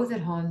parents, they're both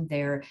at home,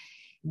 they're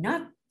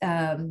not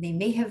they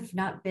may have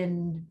not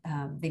been,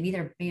 they may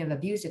have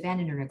abused,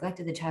 abandoned, or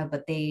neglected the child,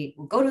 but they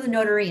will go to the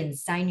notary and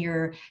sign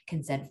your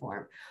consent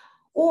form.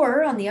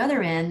 Or on the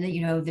other end,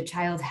 the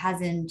child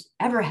hasn't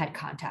ever had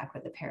contact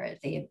with the parent.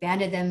 They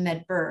abandoned them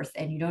at birth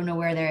and you don't know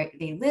where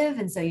they live.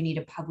 And so you need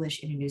to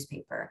publish in a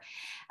newspaper.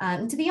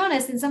 To be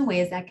honest, in some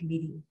ways that can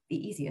be the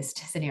easiest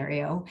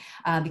scenario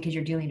because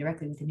you're dealing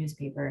directly with the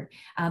newspaper.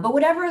 But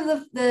whatever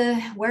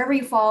wherever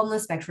you fall on the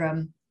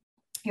spectrum,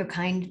 your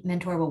kind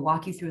mentor will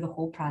walk you through the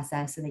whole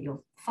process so that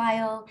you'll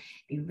file,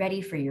 be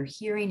ready for your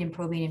hearing in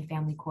probate and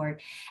family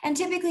court. And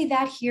typically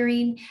that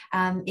hearing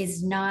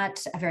is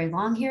not a very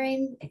long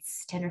hearing.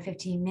 It's 10 or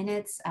 15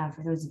 minutes.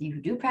 For those of you who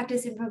do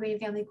practice in probate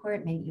and family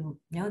court, you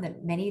know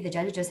that many of the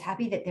judges are just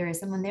happy that there is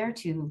someone there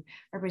to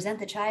represent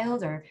the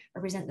child or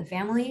represent the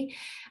family.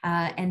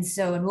 And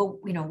we'll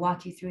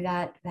walk you through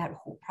that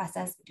whole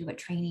process, do a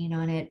training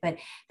on it. But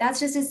that's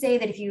just to say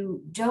that if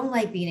you don't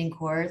like being in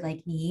court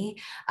like me,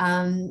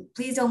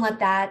 please don't let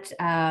that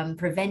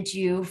prevent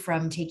you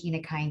from taking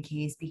a kind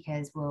case,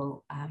 because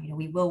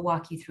we will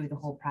walk you through the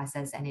whole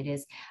process, and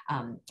it's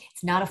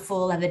not a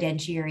full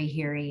evidentiary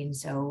hearing,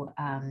 so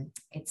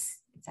it's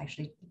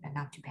actually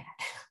not too bad.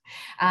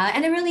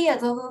 And it really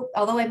is,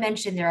 although I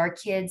mentioned there are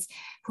kids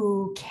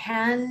who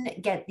can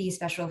get these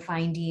special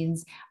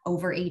findings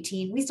over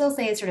 18, we still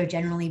say it's sort of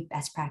generally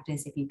best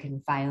practice if you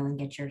can file and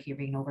get your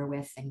hearing over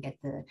with and get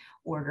the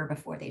order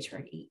before they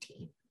turn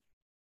 18.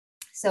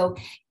 So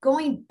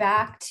going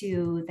back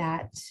to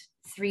that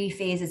 3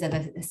 phases of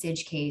a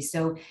SIDGE case.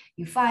 So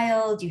you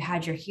filed, you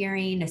had your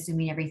hearing,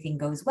 assuming everything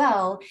goes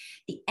well.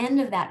 The end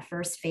of that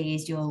first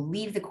phase, you'll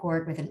leave the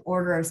court with an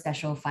order of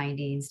special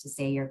findings to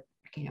say your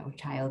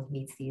child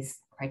meets these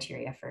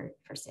criteria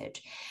for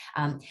SIDGE.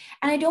 And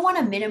I don't want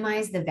to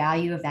minimize the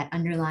value of that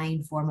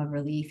underlying form of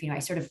relief. I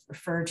sort of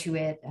refer to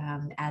it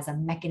as a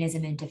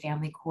mechanism into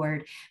family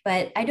court,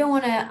 but I don't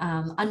want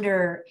to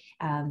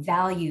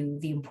undervalue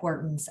the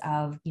importance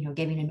of,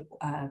 giving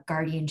a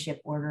guardianship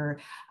order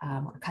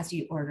or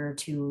custody order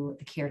to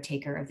the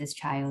caretaker of this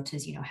child to,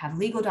 have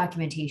legal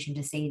documentation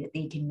to say that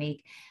they can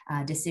make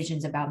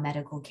decisions about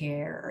medical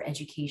care or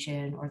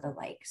education or the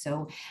like.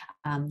 So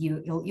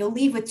you'll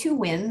leave with two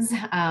wins,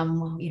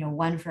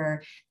 one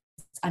for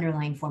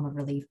underlying form of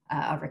relief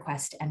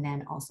request, and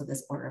then also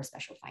this order of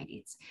special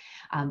findings.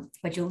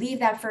 But you'll leave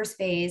that first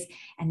phase,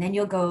 and then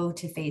you'll go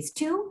to phase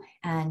 2,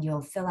 and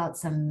you'll fill out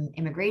some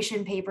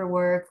immigration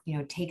paperwork.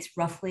 It takes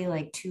roughly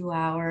like 2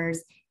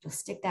 hours. You'll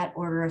stick that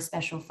order of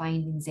special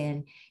findings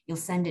in. You'll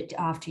send it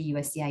off to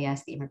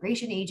USCIS, the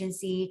immigration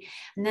agency,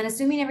 and then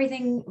assuming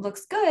everything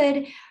looks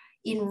good,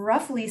 in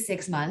roughly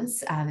 6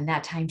 months, and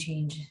that time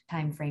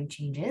frame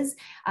changes.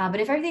 But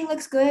if everything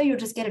looks good, you'll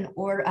just get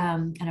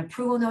an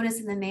approval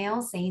notice in the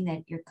mail saying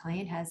that your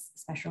client has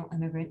special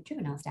immigrant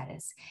juvenile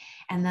status.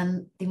 And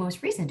then the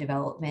most recent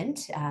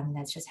development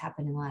that's just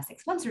happened in the last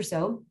 6 months or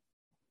so,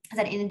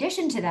 that in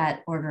addition to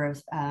that order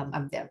of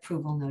the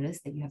approval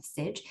notice that you have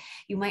SIDGE,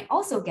 you might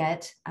also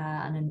get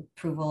an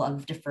approval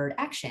of deferred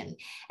action.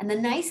 And the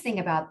nice thing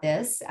about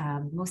this,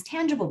 the most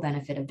tangible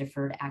benefit of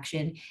deferred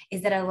action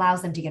is that it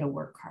allows them to get a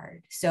work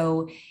card.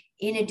 So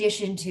in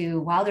addition to,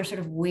 while they're sort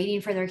of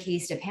waiting for their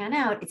case to pan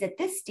out, it's at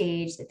this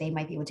stage that they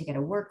might be able to get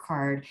a work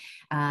card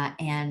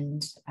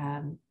and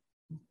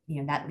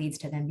that leads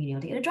to them being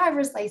able to get a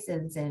driver's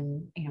license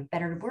and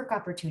better work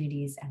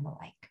opportunities and the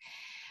like.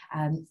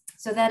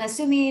 So then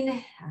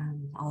assuming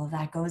all of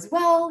that goes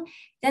well,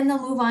 then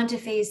they'll move on to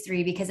phase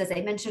 3, because as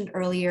I mentioned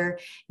earlier,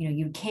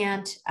 you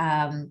can't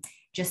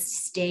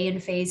just stay in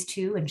phase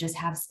 2 and just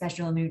have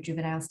special immigrant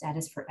juvenile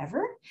status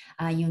forever.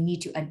 You need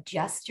to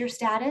adjust your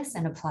status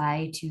and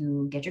apply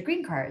to get your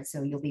green card.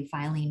 So you'll be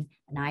filing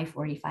an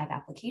I-45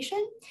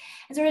 application.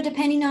 And sort of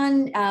depending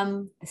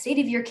on the state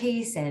of your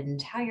case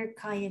and how your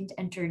client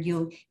entered,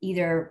 you'll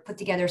either put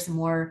together some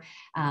more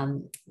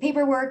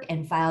paperwork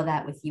and file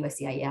that with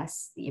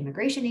USCIS, the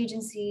immigration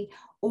agency,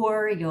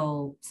 or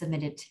you'll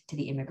submit it to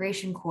the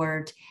immigration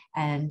court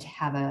and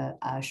have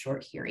a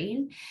short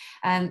hearing.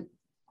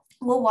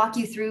 We'll walk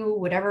you through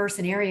whatever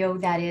scenario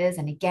that is.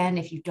 And again,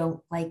 if you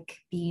don't like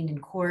being in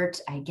court,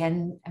 I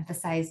again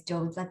emphasize,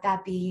 don't let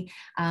that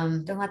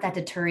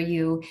deter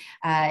you.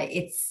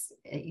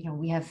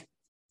 We have,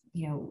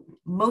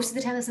 most of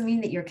the time, this will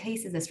mean that your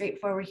case is a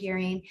straightforward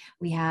hearing.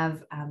 We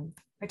have,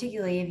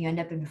 particularly if you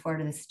end up in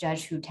before this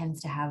judge who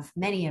tends to have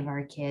many of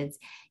our kids,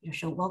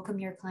 she'll welcome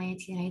your client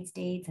to the United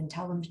States and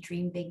tell them to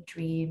dream big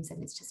dreams.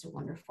 And it's just a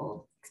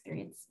wonderful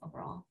experience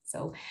overall.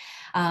 So,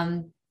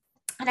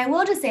 and I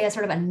will just say a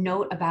sort of a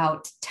note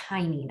about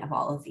timing of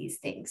all of these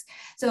things.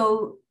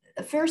 So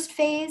the first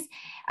phase,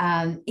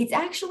 it's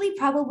actually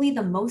probably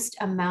the most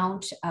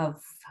amount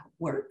of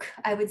work.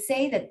 I would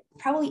say that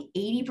probably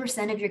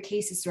 80% of your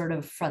case is sort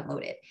of front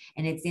loaded,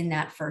 and it's in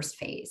that first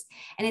phase.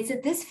 And it's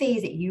at this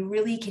phase that you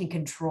really can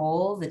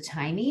control the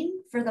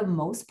timing for the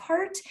most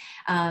part.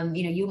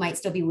 You might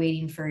still be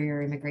waiting for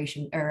your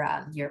immigration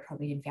or your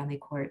probate and family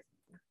court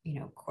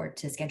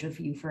to schedule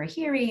for you for a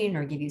hearing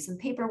or give you some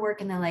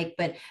paperwork and the like.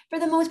 But for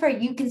the most part,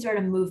 you can sort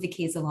of move the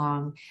case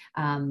along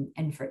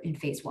in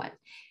phase 1.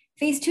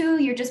 Phase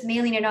 2, you're just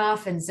mailing it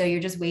off. And so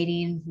you're just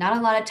waiting, not a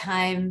lot of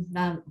time,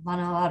 not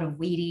a lot of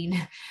waiting,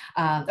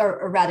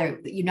 or rather,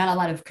 you're not a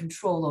lot of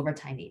control over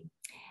timing.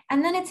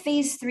 And then it's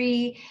phase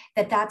 3,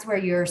 that's where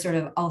you're sort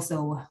of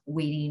also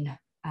waiting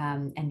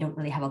and don't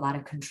really have a lot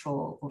of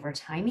control over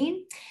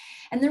timing.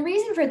 And the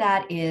reason for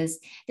that is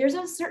there's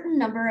a certain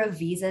number of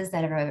visas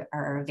that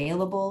are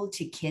available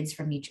to kids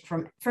from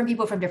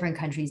people from different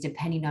countries,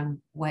 depending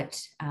on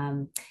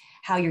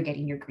how you're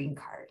getting your green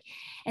card.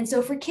 And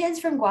so for kids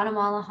from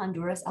Guatemala,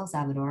 Honduras, El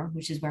Salvador,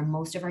 which is where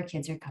most of our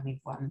kids are coming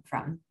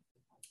from,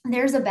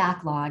 there's a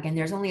backlog and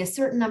there's only a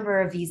certain number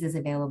of visas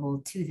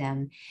available to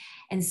them.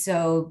 And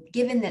so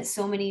given that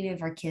so many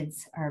of our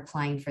kids are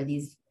applying for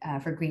these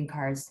for green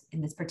cards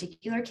in this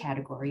particular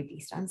category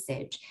based on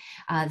SIDGE,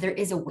 there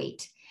is a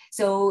wait.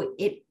 So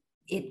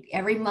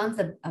every month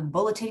a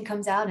bulletin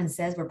comes out and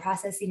says we're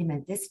processing them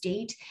at this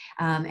date,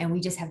 and we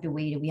just have to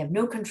wait, and we have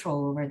no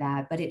control over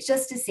that. But it's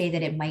just to say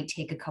that it might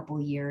take a couple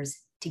of years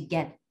to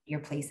get your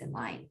place in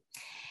line.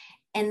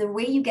 And the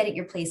way you get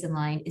your place in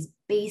line is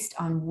based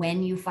on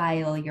when you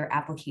file your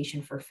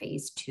application for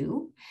phase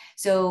 2.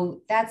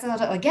 So that's,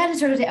 again,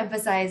 sort of to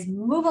emphasize,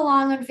 move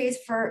along on phase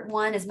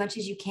 1 as much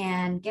as you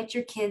can, get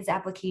your kids'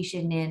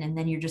 application in, and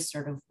then you're just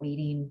sort of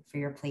waiting for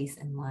your place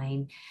in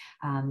line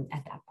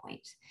at that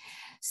point.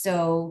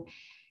 So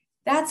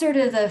that's sort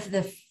of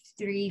the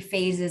 3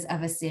 phases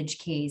of a SIDGE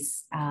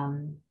case.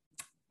 And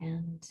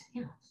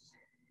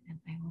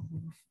I will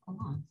move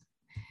along.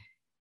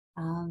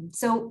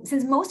 So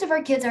since most of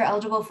our kids are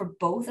eligible for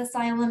both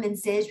asylum and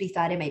SIDGE, we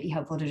thought it might be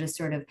helpful to just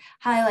sort of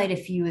highlight a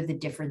few of the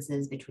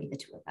differences between the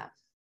two of them.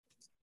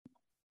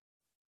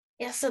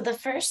 Yeah, so the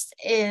first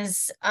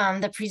is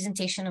the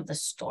presentation of the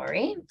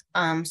story.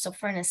 So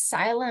for an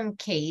asylum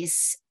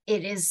case,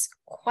 it is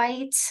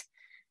quite,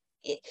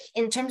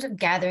 in terms of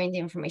gathering the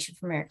information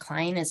from your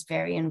client, is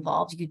very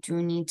involved. You do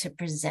need to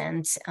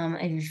present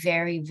a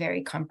very,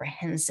 very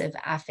comprehensive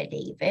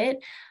affidavit.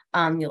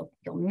 You'll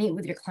meet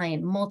with your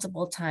client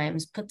multiple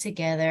times, put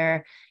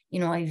together,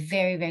 a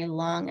very, very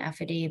long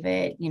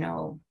affidavit,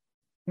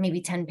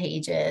 maybe 10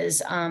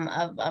 pages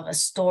of a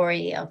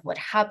story of what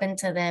happened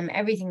to them,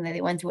 everything that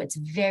they went through. It's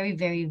very,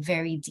 very,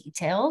 very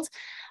detailed.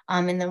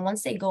 And then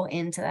once they go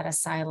into that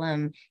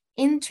asylum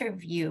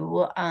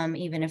interview,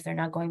 even if they're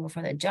not going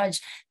before the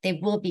judge, they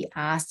will be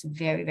asked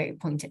very, very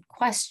pointed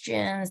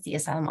questions. The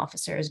asylum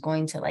officer is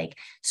going to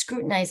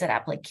scrutinize that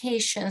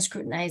application,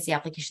 scrutinize the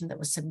application that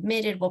was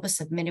submitted, what was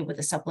submitted with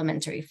a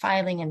supplementary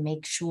filing, and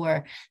make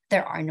sure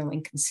there are no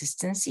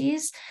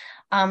inconsistencies.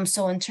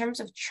 So in terms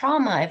of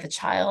trauma, if a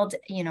child,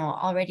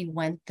 already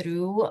went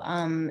through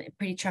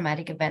pretty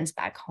traumatic events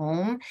back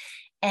home,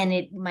 and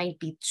it might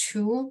be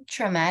too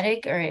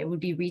traumatic, or it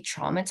would be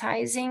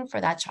re-traumatizing for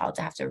that child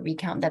to have to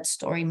recount that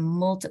story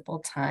multiple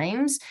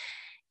times,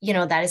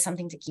 that is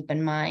something to keep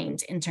in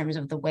mind in terms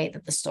of the way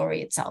that the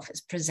story itself is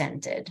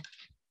presented.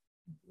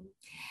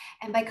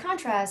 And by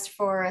contrast,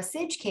 for a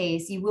SIDGE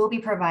case, you will be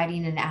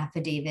providing an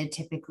affidavit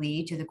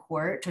typically to the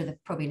court, to the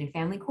probate and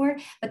family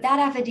court. But that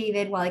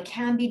affidavit, while it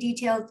can be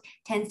detailed,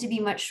 tends to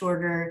be much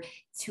shorter,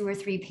 2 or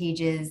 3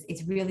 pages.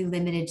 It's really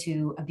limited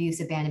to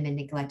abuse, abandonment,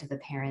 neglect of the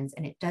parents,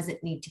 and it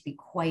doesn't need to be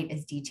quite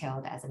as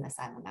detailed as an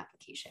asylum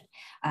application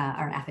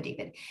or an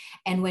affidavit.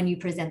 And when you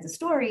present the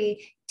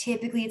story,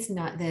 typically it's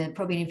not, the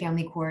probate and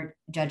family court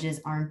judges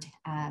aren't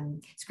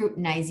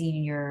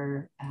scrutinizing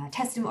your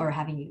testimony or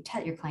having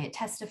your client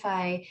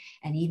testify.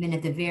 And even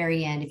at the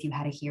very end, if you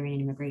had a hearing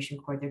in immigration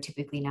court, they're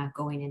typically not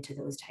going into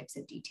those types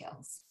of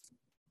details.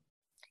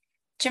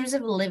 In terms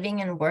of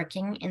living and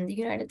working in the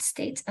United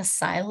States,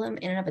 asylum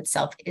in and of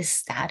itself is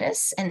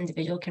status. An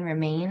individual can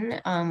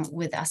remain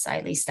with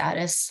asylee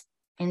status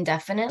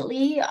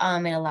indefinitely. It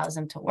allows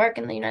them to work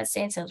in the United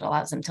States. It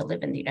allows them to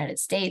live in the United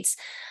States.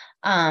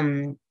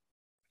 And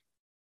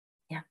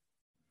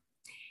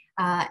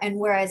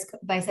whereas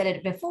I said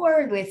it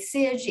before with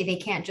SIDGE, they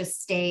can't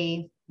just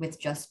stay with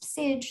just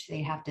SIDGE.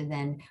 They have to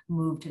then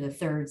move to the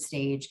 3rd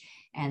stage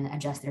and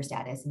adjust their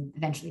status and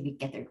eventually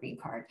get their green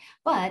card.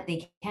 But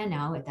they can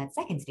now, at that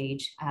 2nd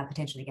stage,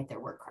 potentially get their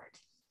work card.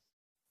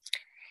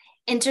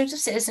 In terms of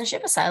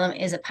citizenship, asylum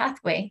is a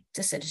pathway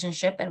to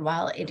citizenship. And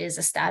while it is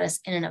a status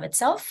in and of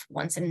itself,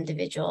 once an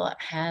individual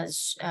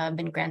has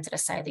been granted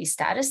asylee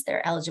status,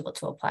 they're eligible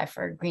to apply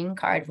for a green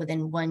card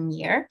within 1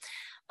 year.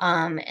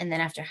 And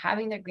then after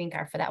having their green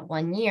card for that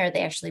 1 year,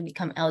 they actually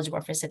become eligible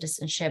for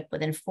citizenship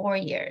within 4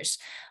 years.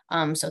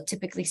 So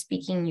typically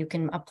speaking, you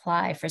can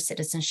apply for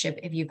citizenship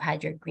if you've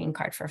had your green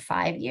card for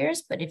 5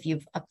 years, but if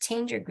you've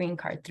obtained your green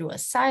card through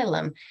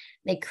asylum,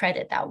 they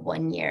credit that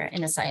 1 year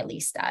in asylee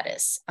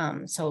status.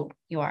 So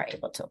you are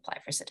able to apply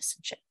for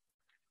citizenship.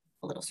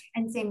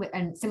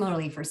 And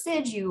similarly for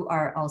SIDGE, you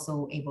are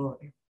also able,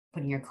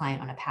 putting your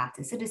client on a path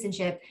to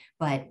citizenship,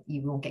 but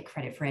you won't get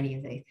credit for any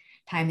of the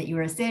time that you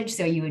were a SIDGE,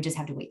 so you would just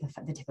have to wait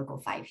the typical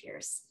 5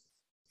 years.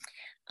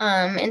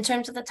 In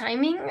terms of the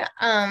timing,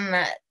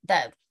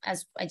 that,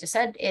 as I just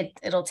said,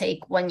 it'll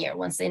take 1 year.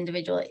 Once the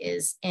individual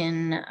is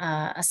in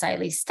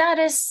asylee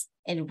status,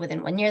 and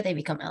within 1 year, they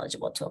become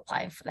eligible to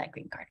apply for that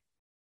green card.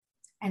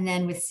 And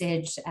then with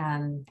SIDGE,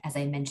 as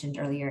I mentioned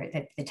earlier,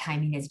 that the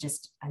timing is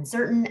just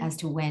uncertain as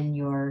to when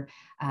your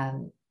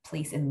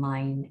place in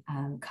line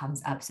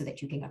comes up so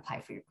that you can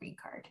apply for your green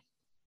card.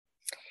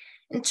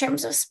 In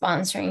terms of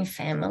sponsoring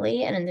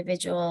family, an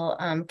individual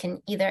can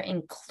either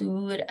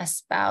include a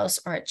spouse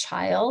or a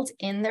child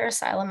in their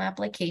asylum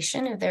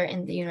application if they're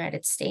in the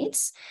United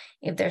States.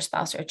 If their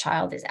spouse or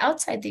child is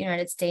outside the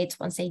United States,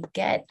 once they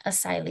get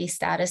asylee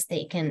status,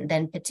 they can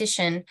then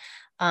petition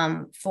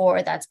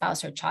for that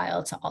spouse or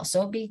child to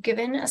also be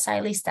given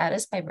asylee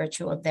status by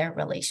virtue of their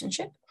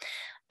relationship.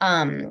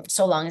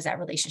 So long as that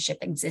relationship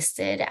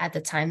existed at the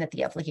time that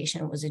the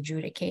application was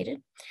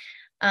adjudicated.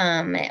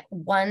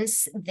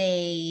 Once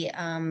they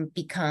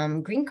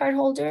become green card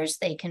holders,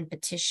 they can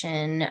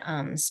petition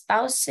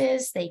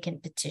spouses, they can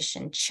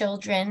petition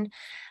children,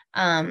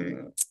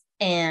 and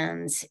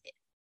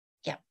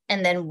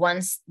then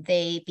once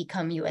they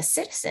become U.S.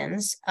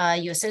 citizens,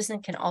 U.S.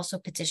 citizen can also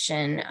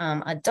petition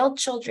adult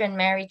children,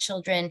 married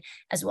children,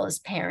 as well as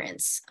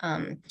parents.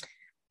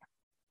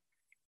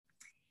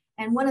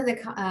 And one of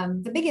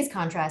the biggest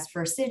contrasts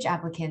for SIDGE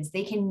applicants,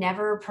 they can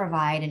never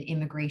provide an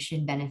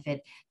immigration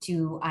benefit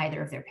to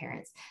either of their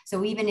parents.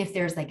 So even if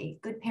there's like a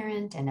good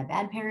parent and a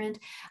bad parent,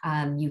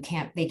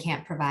 they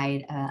can't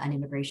provide an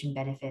immigration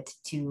benefit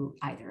to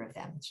either of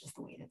them. It's just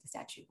the way that the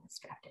statute was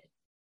drafted.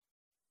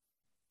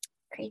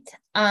 Great.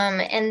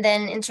 And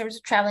then in terms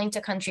of traveling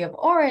to country of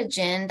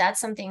origin, that's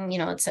something,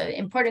 it's an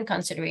important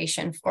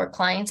consideration for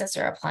clients as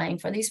they're applying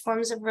for these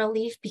forms of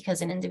relief,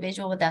 because an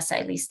individual with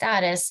asylee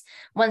status,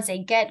 once they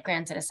get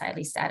granted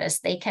asylee status,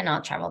 they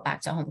cannot travel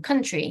back to home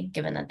country,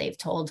 given that they've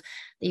told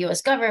the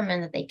US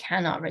government that they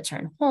cannot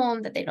return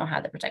home, that they don't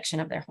have the protection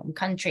of their home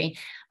country.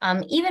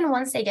 Even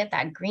once they get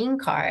that green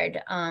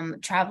card,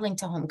 traveling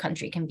to home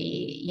country can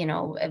be,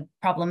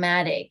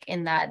 problematic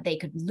in that they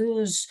could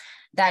lose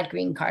that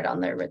green card on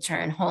their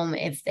return home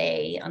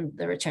on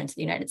the return to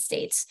the United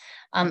States,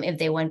 if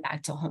they went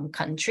back to home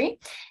country.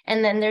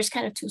 And then there's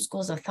kind of two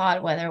schools of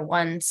thought, whether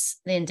once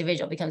the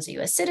individual becomes a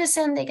US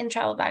citizen, they can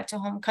travel back to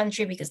home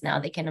country because now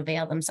they can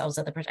avail themselves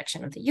of the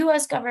protection of the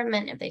US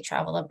government if they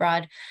travel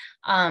abroad.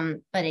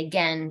 But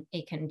again,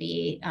 it can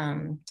be,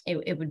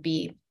 it would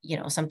be,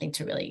 something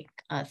to really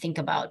think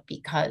about,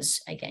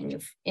 because again,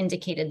 you've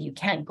indicated you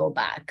can't go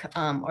back,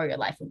 or your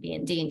life would be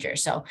in danger.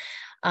 So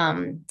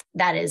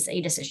that is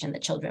a decision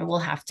that children will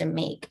have to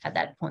make at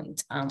that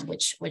point,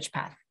 which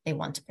path they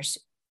want to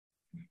pursue.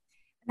 And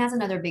that's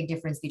another big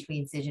difference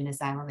between SIJ and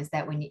asylum, is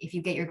that if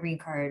you get your green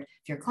card,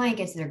 if your client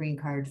gets their green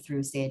card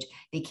through SIJ,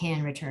 they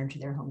can return to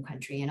their home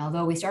country. And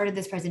although we started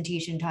this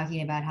presentation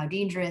talking about how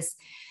dangerous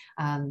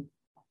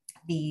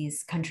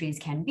these countries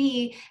can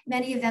be,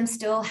 many of them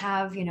still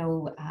have,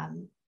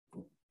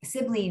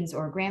 siblings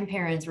or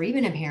grandparents or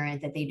even a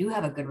parent that they do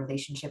have a good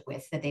relationship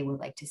with that they would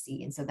like to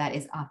see. And so that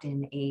is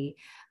often a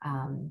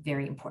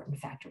very important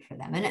factor for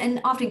them,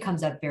 and often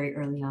comes up very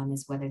early on,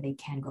 is whether they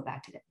can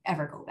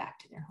ever go back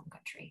to their home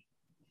country.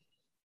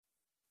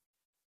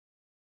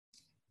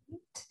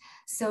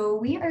 So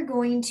we are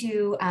going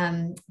to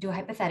do a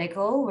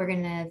hypothetical. We're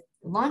going to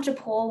launch a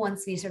poll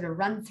once we sort of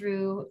run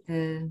through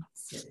the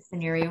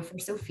scenario for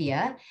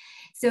Sophia.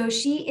 So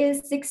she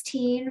is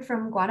 16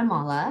 from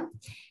Guatemala.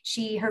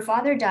 Her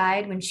father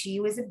died when she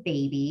was a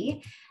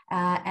baby.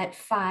 At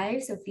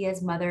 5,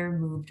 Sophia's mother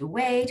moved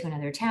away to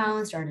another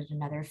town, started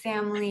another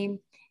family.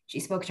 She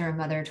spoke to her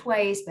mother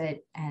twice,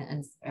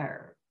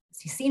 or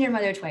she's seen her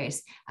mother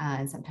twice,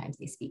 and sometimes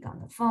they speak on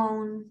the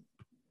phone.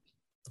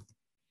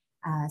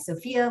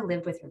 Sophia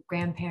lived with her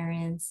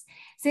grandparents.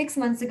 6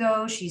 months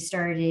ago, she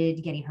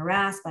started getting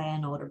harassed by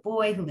an older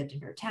boy who lived in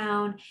her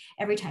town.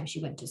 Every time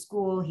she went to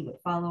school, he would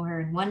follow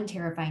her. In one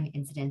terrifying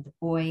incident, the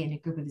boy and a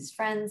group of his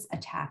friends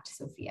attacked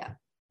Sophia.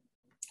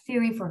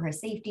 Fearing for her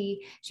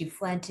safety, she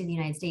fled to the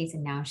United States,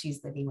 and now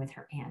she's living with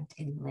her aunt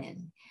in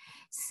Lynn.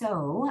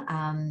 So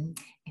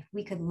if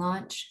we could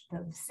launch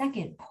the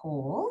second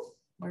poll,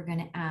 we're going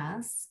to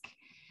ask,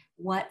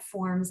 what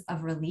forms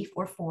of relief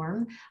or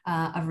form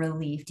of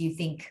relief do you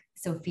think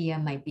Sophia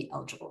might be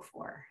eligible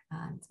for?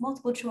 It's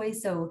multiple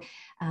choice, so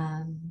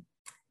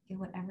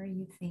whatever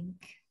you think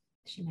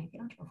she might be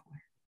eligible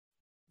for.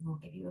 We'll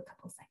give you a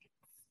couple seconds.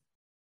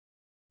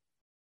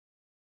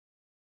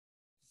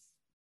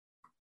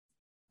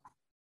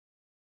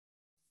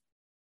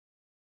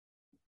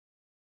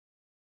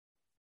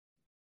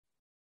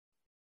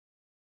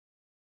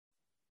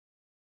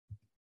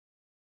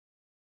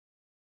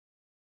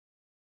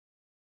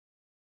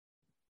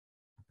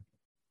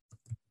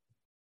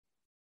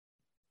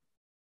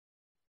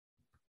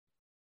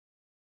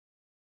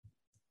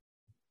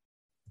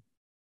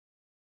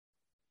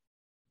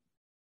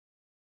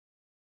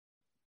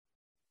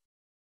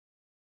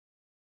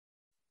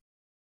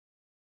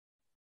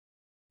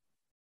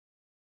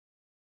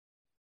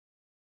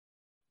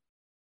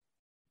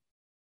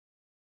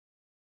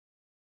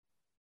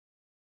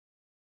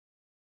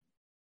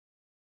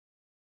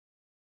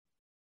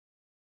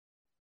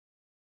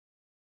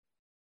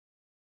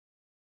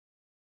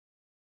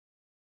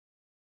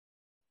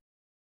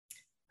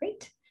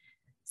 Great.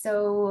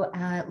 So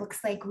it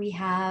looks like we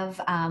have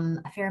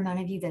a fair amount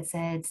of you that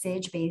said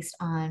SIJ based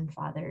on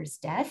father's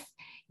death.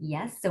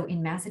 Yes, so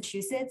in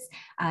Massachusetts,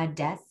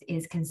 death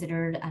is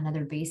considered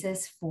another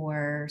basis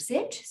for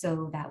SIJ.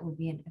 So that would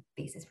be a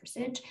basis for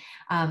SIJ.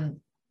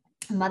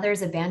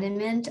 Mother's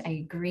abandonment, I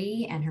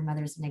agree, and her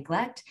mother's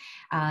neglect.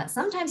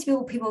 Sometimes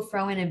people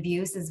throw in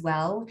abuse as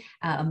well,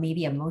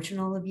 maybe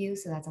emotional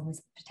abuse, so that's always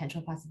a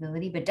potential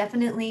possibility, but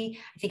definitely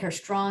I think her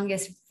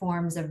strongest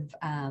forms of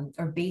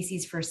or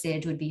bases for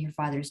SIJ would be her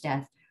father's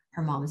death,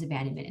 her mom's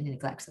abandonment, and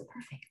neglect. So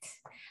perfect.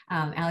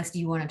 Alex, do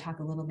you want to talk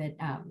a little bit?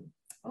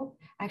 Oh,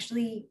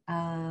 actually,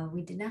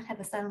 we did not have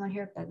asylum on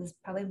here. That was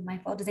probably my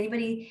fault. Does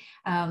anybody,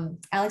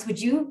 Alex,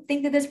 would you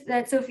think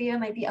that Sophia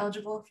might be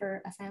eligible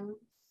for asylum?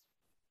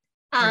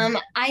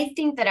 I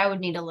think that I would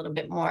need a little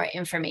bit more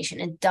information.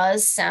 It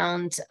does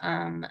sound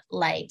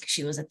like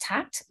she was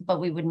attacked, but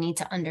we would need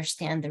to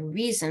understand the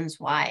reasons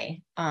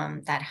why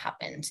that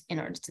happened in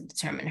order to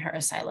determine her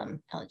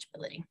asylum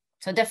eligibility.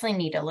 So definitely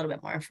need a little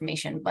bit more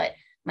information, but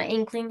my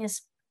inkling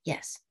is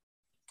yes.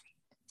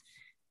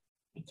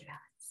 Thank you,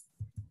 Alex.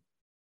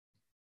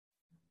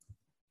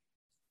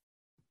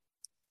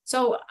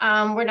 So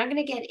we're not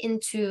going to get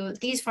into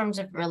these forms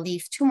of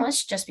relief too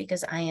much just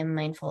because I am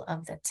mindful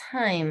of the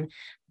time,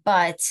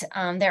 But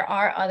there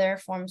are other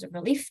forms of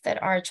relief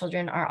that our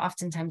children are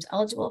oftentimes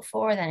eligible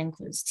for. That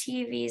includes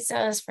T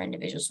visas for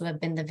individuals who have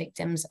been the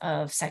victims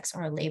of sex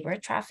or labor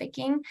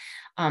trafficking.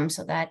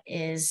 So that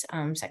is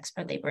sex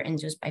or labor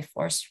induced by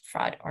force,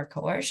 fraud, or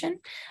coercion.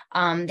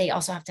 They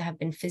also have to have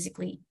been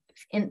physically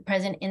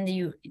present in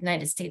the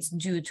United States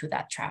due to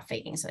that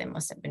trafficking. So they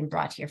must have been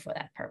brought here for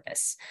that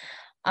purpose.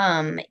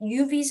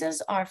 U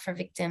visas are for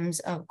victims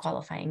of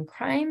qualifying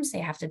crimes. They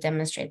have to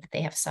demonstrate that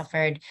they have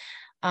suffered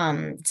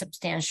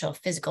substantial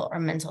physical or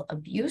mental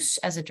abuse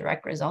as a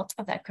direct result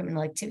of that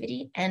criminal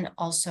activity, and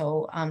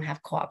also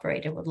have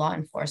cooperated with law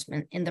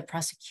enforcement in the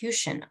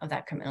prosecution of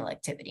that criminal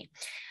activity.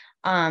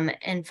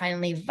 And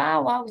finally,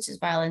 VAWA, which is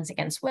violence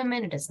against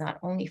women. It is not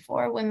only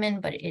for women,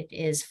 but it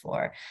is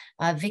for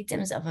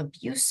victims of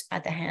abuse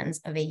at the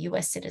hands of a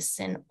U.S.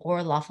 citizen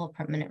or lawful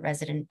permanent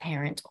resident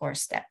parent or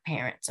step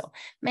parent. So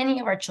many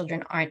of our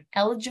children aren't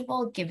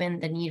eligible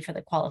given the need for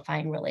the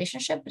qualifying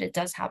relationship, but it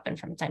does happen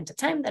from time to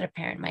time that a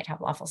parent might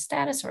have lawful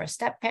status or a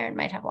step parent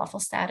might have lawful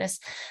status,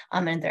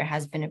 and there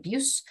has been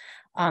abuse.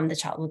 The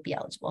child would be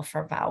eligible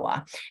for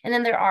VAWA. And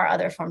then there are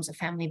other forms of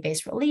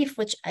family-based relief,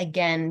 which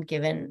again,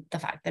 given the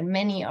fact that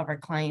many of our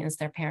clients,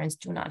 their parents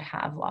do not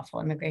have lawful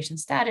immigration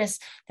status,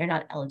 they're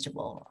not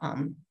eligible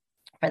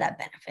for that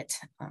benefit.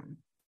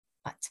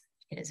 But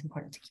it is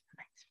important to keep in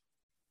mind.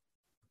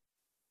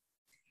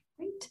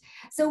 Great.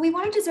 So we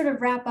wanted to sort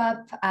of wrap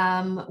up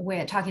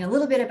with talking a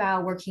little bit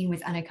about working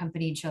with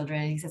unaccompanied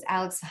children. As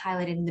Alex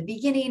highlighted in the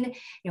beginning,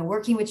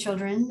 working with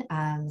children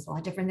is a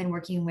lot different than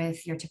working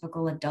with your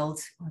typical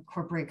adult or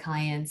corporate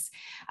clients.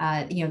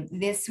 In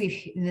this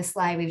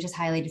slide, we've just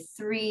highlighted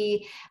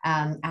 3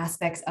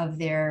 aspects of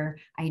their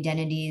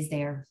identities.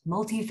 They're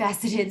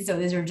multifaceted. So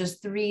those are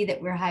just 3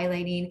 that we're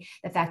highlighting: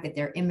 the fact that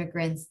they're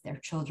immigrants, they're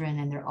children,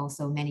 and they're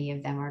also, many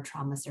of them are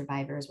trauma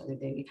survivors, whether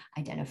they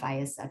identify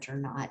as such or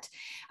not.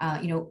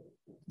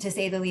 To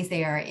say the least,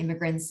 they are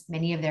immigrants.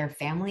 Many of their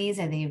families,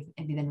 and they've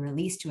been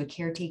released to a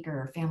caretaker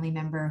or family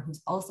member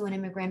who's also an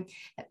immigrant.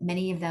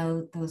 Many of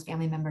those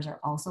family members are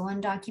also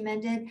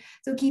undocumented.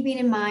 So keeping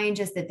in mind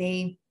just that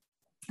they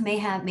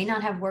may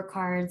not have work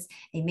cards.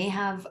 They may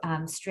have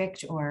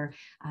strict or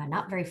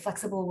not very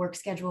flexible work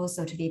schedules.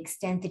 So to the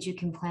extent that you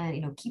can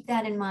plan, keep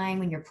that in mind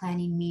when you're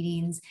planning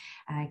meetings.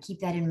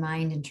 Keep that in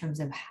mind in terms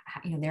of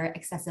their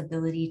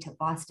accessibility to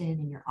Boston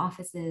and your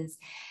offices.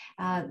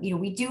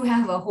 We do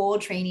have a whole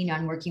training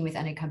on working with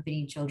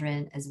unaccompanied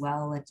children as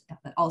well. It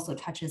also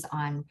touches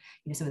on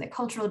some of the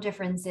cultural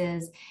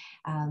differences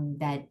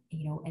and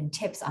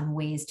tips on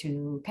ways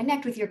to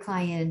connect with your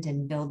client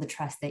and build the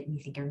trust that you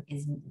think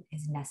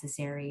is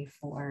necessary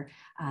for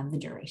the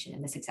duration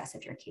and the success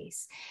of your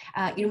case.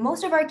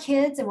 Most of our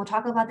kids, and we'll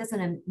talk about this in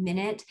a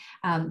minute,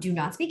 do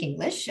not speak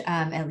English,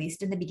 at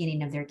least in the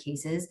beginning of their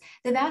cases.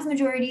 The vast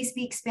majority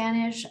speak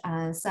Spanish.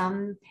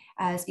 Some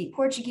speak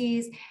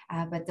Portuguese,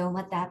 but don't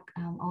let that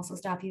also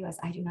stop you, as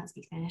I do not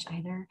speak Spanish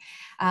either.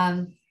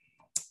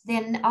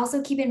 Then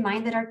also keep in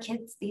mind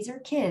that these are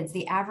kids.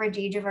 The average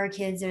age of our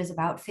kids is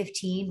about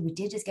 15. We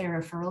did just get a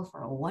referral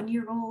for a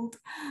 1-year-old,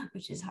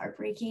 which is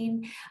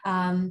heartbreaking.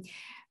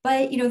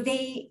 But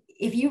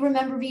if you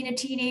remember being a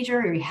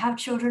teenager, or you have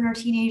children or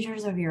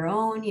teenagers of your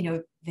own,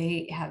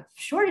 they have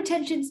short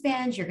attention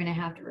spans. You're going to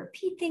have to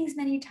repeat things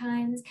many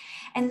times.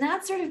 And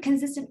that's sort of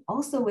consistent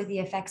also with the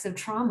effects of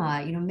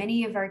trauma.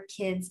 Many of our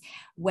kids,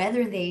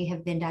 whether they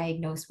have been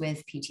diagnosed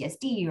with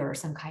PTSD or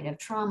some kind of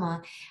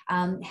trauma,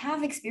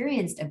 have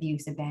experienced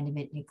abuse,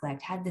 abandonment,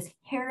 neglect, had this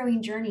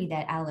harrowing journey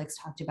that Alex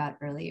talked about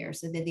earlier,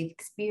 so that they've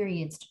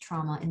experienced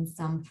trauma in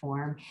some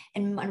form.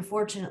 And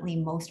unfortunately,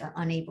 most are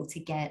unable to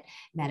get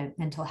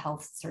mental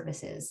health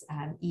services,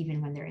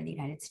 even when they're in the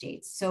United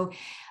States. So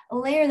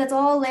that's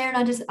all layered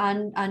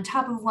on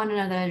top of one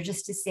another,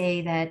 just to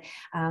say that,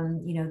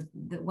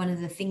 one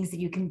of the things that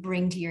you can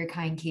bring to your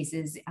kind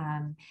cases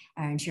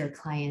and to your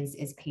clients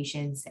is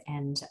patience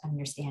and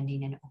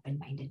understanding and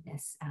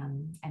open-mindedness.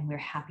 And we're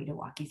happy to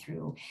walk you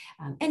through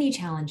any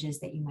challenges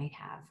that you might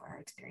have or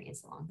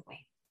experience along the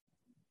way.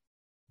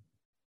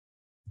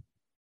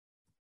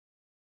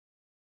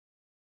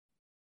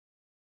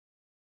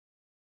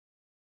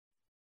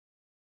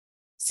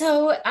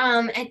 So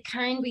at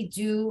KIND, we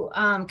do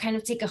kind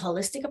of take a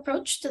holistic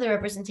approach to the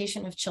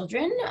representation of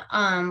children.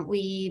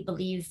 We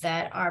believe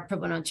that our pro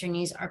bono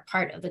attorneys are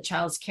part of the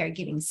child's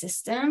caregiving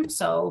system.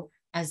 So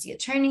as the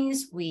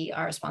attorneys, we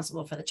are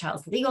responsible for the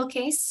child's legal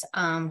case.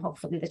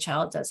 Hopefully the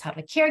child does have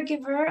a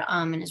caregiver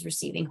and is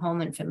receiving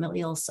home and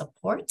familial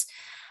support.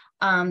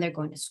 They're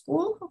going to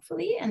school,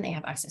 hopefully, and they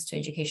have access to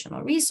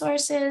educational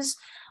resources.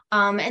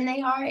 And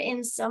they are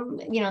in some,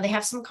 they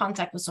have some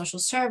contact with social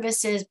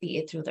services, be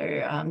it through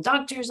their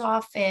doctor's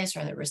office,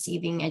 or they're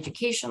receiving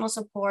educational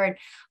support.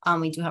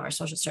 We do have our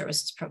social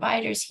services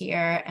providers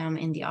here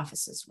in the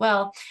office as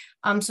well.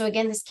 So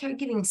again, this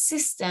caregiving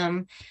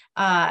system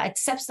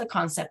accepts the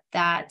concept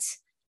that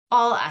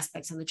all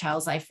aspects of the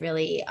child's life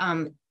really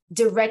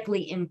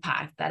directly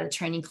impact that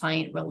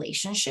attorney-client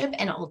relationship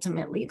and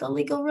ultimately the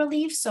legal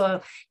relief.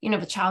 So,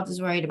 if a child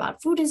is worried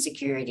about food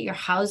insecurity or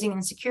housing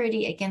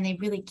insecurity, again, they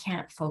really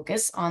can't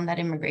focus on that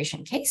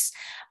immigration case.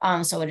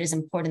 So it is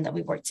important that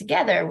we work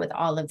together with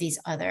all of these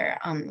other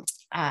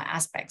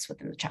aspects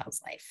within the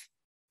child's life.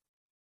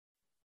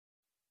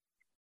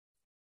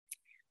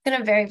 I'm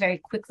going to very, very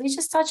quickly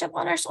just touch up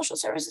on our social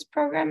services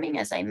programming.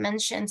 As I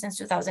mentioned, since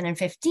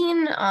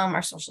 2015,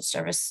 our social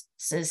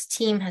services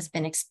team has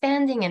been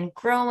expanding and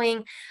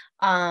growing.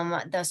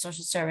 The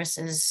social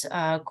services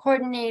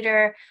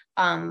coordinator,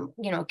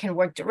 can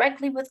work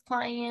directly with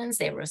clients.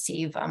 They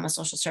receive a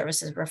social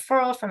services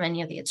referral from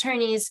any of the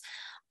attorneys.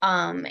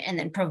 And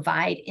then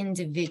provide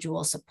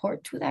individual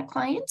support to that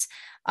client.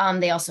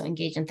 They also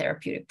engage in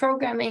therapeutic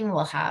programming.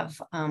 We'll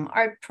have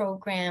art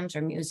programs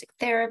or music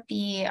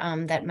therapy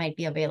that might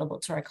be available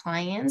to our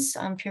clients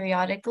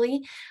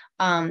periodically.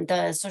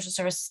 The social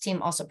services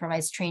team also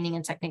provides training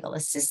and technical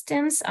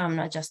assistance,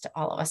 not just to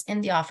all of us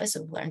in the office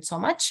who've learned so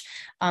much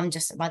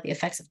just about the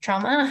effects of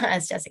trauma,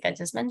 as Jessica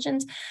just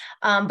mentioned,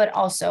 but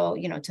also,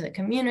 to the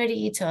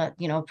community to,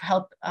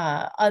 help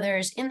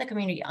others in the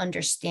community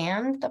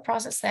understand the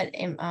process that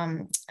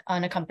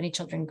unaccompanied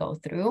children go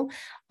through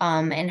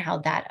and how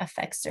that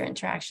affects their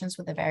interactions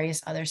with the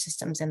various other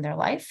systems in their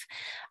life.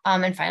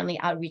 And finally,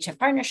 outreach and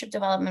partnership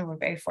development. We're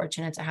very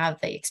fortunate to have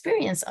the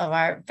experience of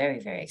our very,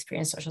 very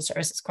experienced social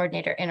services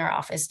coordinator in our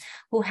office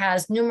who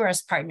has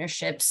numerous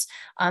partnerships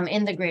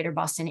in the greater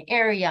Boston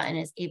area and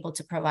is able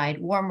to provide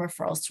warm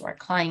referrals to our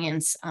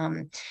clients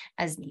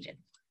as needed.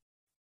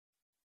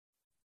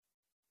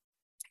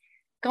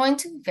 Going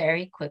to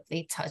very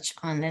quickly touch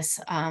on this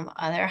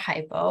other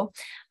hypo,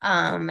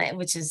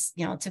 which is,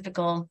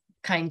 typical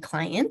kind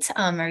client.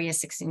 Maria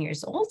is 16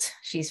 years old.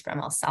 She's from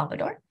El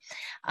Salvador.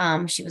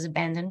 She was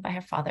abandoned by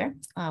her father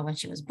when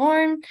she was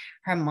born.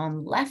 Her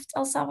mom left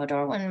El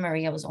Salvador when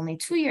Maria was only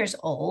 2 years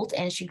old,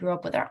 and she grew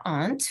up with her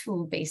aunt,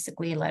 who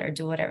basically let her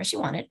do whatever she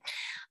wanted.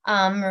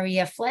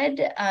 Maria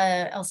fled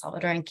El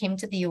Salvador and came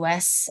to the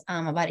US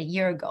about a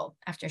year ago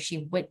after she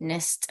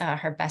witnessed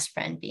her best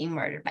friend being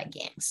murdered by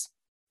gangs.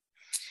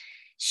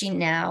 She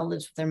now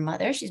lives with her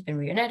mother. She's been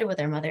reunited with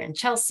her mother in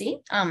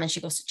Chelsea, and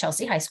she goes to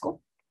Chelsea High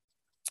School.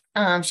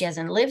 She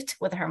hasn't lived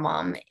with her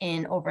mom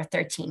in over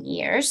 13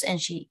 years,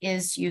 and she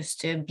is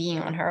used to being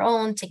on her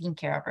own, taking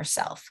care of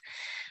herself.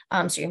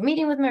 So you're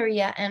meeting with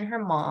Maria and her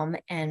mom,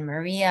 and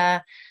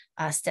Maria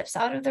steps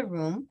out of the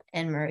room,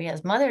 and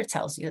Maria's mother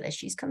tells you that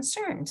she's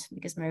concerned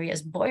because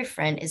Maria's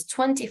boyfriend is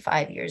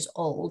 25 years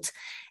old,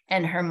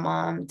 and her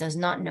mom does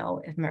not know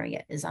if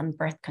Maria is on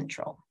birth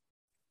control.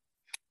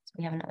 So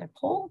we have another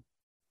poll.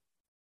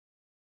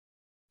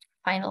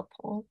 Final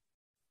poll.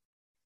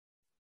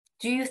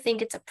 Do you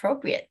think it's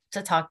appropriate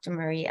to talk to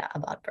Maria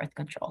about birth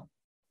control?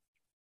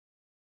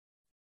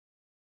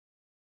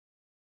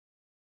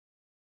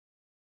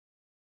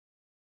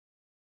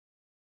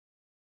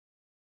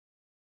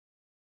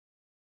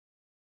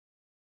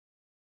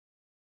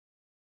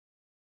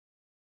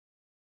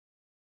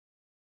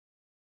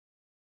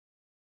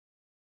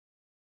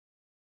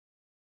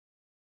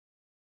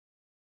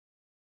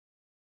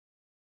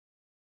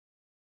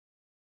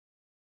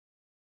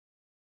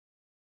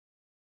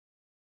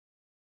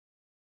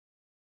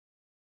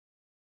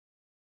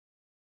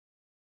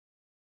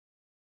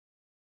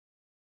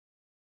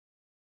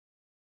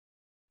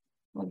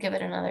 We'll give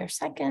it another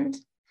second.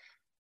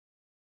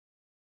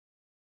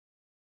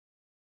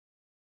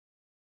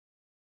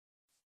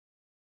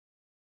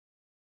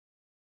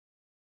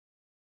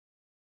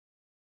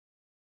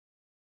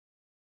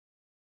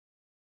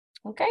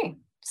 Okay,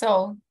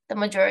 so the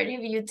majority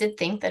of you did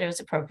think that it was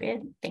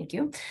appropriate. Thank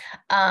you.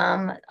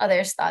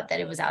 Others thought that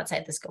it was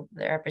outside the scope of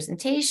the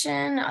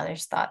representation.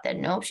 Others thought that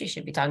nope, she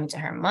should be talking to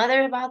her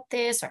mother about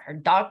this or her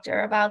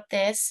doctor about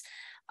this.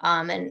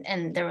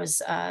 And there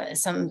was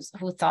some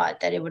who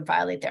thought that it would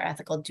violate their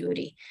ethical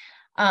duty.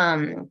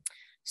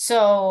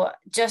 So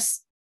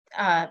just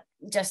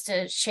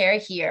to share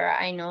here,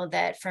 I know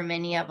that for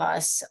many of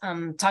us,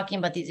 talking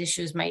about these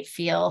issues might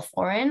feel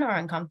foreign or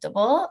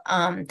uncomfortable,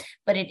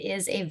 but it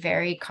is a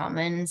very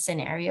common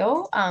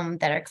scenario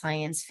that our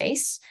clients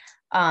face.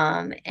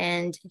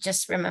 And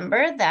just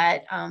remember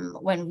that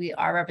when we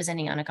are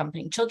representing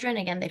unaccompanied children,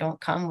 again, they don't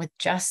come with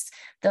just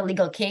the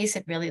legal case.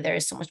 There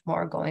is so much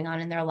more going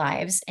on in their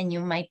lives, and you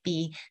might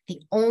be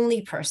the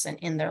only person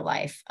in their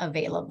life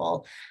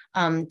available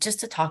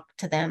just to talk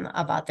to them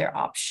about their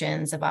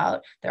options,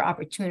 about their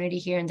opportunity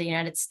here in the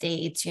United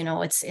States.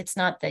 It's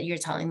not that you're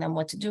telling them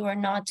what to do or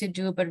not to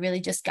do, but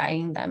really just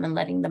guiding them and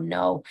letting them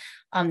know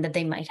that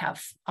they might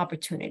have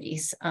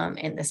opportunities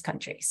in this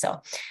country.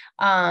 So,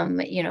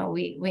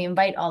 we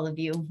invite all of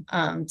you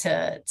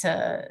to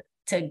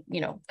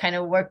kind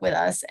of work with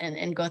us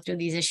and go through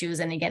these issues.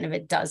 And again, if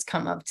it does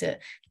come up, to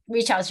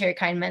reach out to your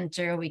kind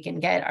mentor. We can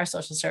get our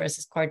social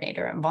services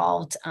coordinator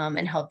involved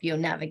and help you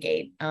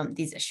navigate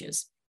these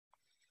issues.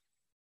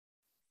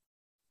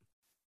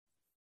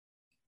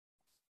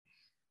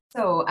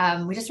 So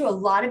we just threw a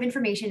lot of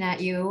information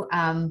at you,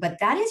 but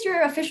that is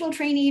your official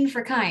training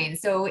for KIND.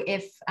 So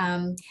if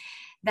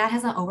that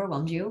has not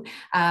overwhelmed you,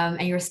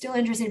 and you're still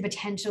interested in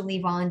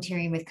potentially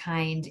volunteering with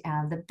Kind,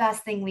 the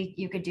best thing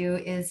you could do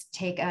is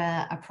take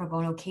a pro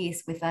bono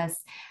case with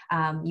us.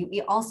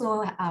 We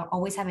also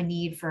always have a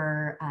need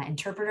for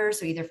interpreters,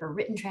 so either for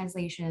written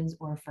translations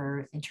or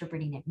for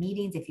interpreting at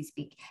meetings. If you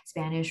speak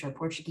Spanish or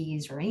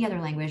Portuguese or any other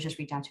language, just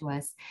reach out to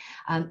us.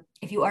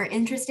 If you are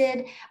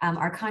interested,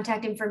 our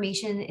contact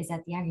information is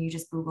at the end. You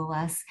just Google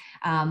us.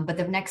 But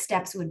the next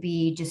steps would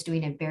be just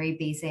doing a very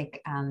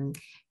basic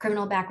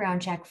criminal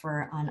background check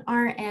on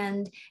our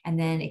end, and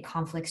then a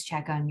conflicts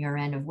check on your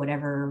end of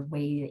whatever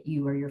way that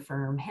you or your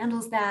firm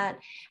handles that.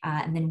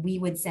 And then we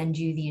would send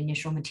you the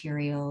initial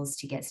materials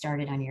to get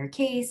started on your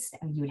case.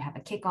 You would have a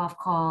kickoff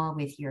call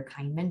with your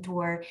Kind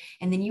mentor,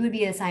 and then you would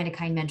be assigned a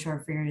Kind mentor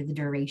for the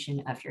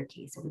duration of your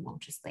case. So we won't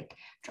just like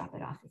drop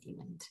it off with you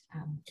and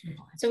move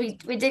on. So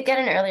we did get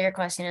an earlier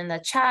question in the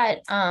chat,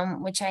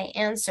 which I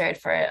answered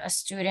for a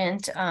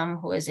student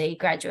who is a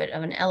graduate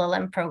of an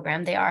LLM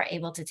program. They are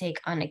able to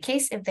take on a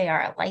case if they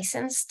are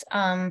licensed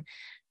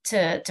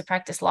to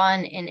practice law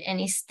in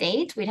any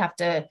state. We'd have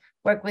to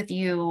work with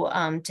you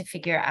to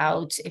figure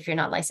out if you're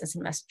not licensed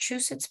in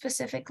Massachusetts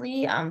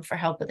specifically for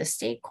help with a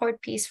state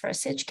court piece for a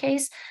SIDGE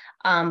case.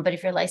 But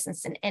if you're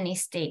licensed in any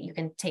state, you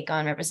can take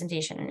on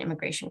representation in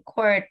immigration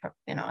court,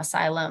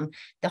 asylum,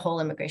 the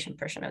whole immigration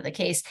portion of the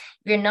case.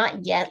 If you're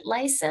not yet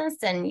licensed,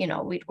 then,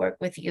 we'd work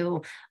with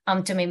you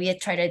to maybe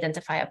try to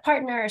identify a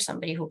partner or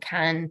somebody who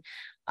can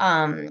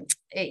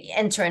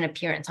enter an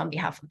appearance on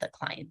behalf of the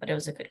client. But it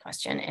was a good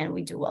question, and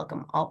we do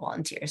welcome all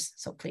volunteers.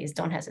 So please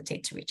don't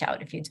hesitate to reach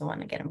out if you do want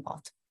to get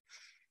involved.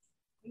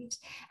 Great.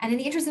 And in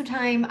the interest of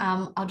time,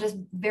 I'll just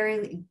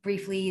very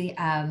briefly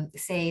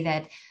say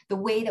that the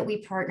way that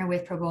we partner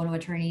with pro bono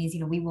attorneys,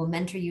 we will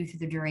mentor you through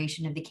the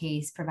duration of the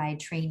case, provide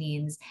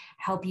trainings,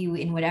 help you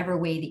in whatever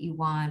way that you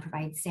want,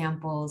 provide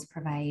samples,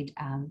 provide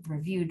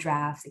review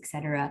drafts,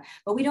 etc.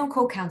 But we don't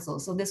co-counsel.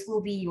 So this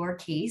will be your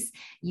case.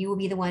 You will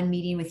be the one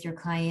meeting with your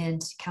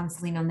client,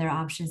 counseling on their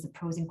options, the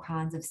pros and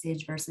cons of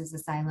SIDGE versus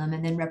asylum,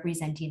 and then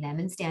representing them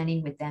and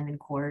standing with them in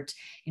court,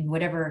 in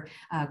whatever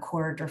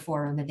court or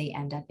forum that they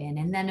end up in.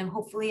 And then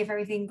hopefully if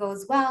everything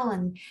goes well,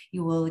 and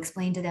you will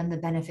explain to them the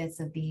benefits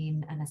of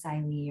being an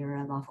asylee or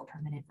a lawful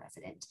permanent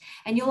resident.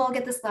 And you'll all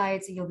get the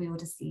slides, so you'll be able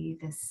to see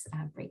this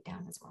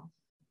breakdown as well.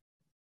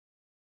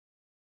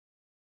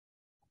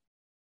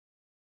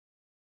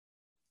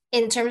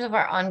 In terms of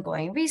our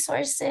ongoing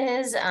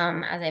resources,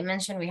 as I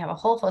mentioned, we have a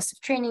whole host of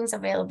trainings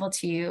available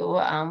to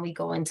you. We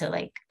go into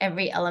like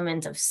every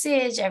element of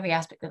SIDGE, every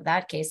aspect of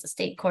that case, the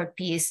state court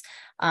piece,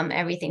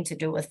 everything to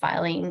do with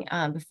filing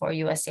before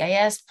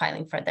USCIS,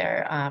 filing for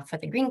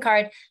the green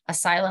card,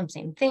 asylum,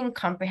 same thing,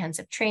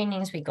 comprehensive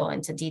trainings. We go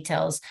into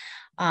details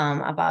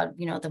about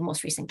the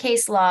most recent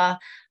case law,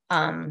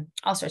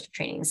 all sorts of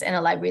trainings, and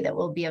a library that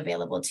will be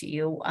available to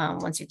you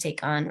once you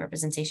take on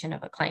representation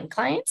of a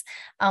client.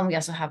 We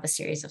also have a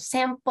series of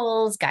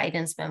samples,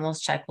 guidance,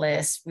 memos,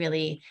 checklists,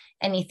 really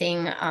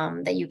anything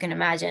that you can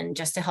imagine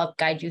just to help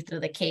guide you through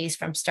the case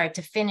from start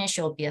to finish.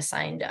 You'll be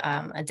assigned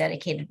a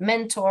dedicated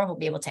mentor who'll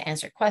be able to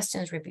answer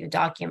questions, review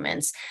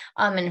documents.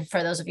 And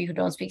for those of you who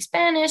don't speak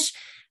Spanish,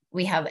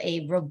 we have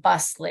a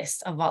robust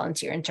list of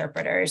volunteer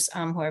interpreters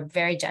who are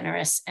very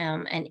generous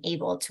and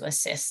able to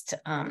assist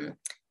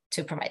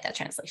to provide that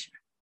translation.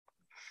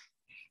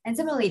 And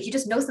similarly, if you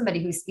just know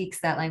somebody who speaks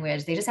that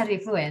language, they just have to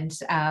be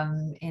fluent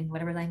in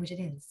whatever language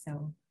it is.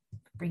 So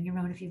bring your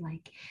own if you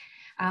like.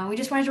 We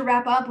just wanted to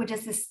wrap up with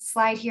just this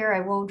slide here.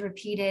 I won't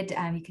repeat it.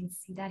 You can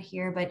see that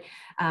here, but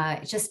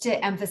just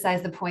to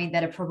emphasize the point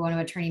that a pro bono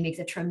attorney makes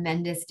a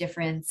tremendous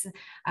difference.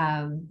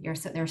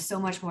 They're so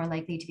much more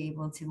likely to be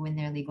able to win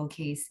their legal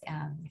case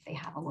if they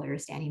have a lawyer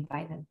standing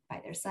by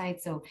their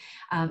side. So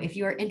if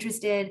you are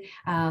interested,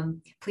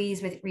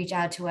 please reach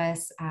out to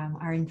us.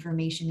 Our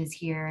information is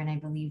here, and I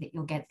believe that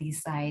you'll get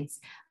these slides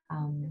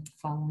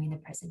following the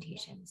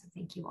presentation. So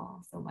thank you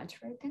all so much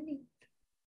for attending.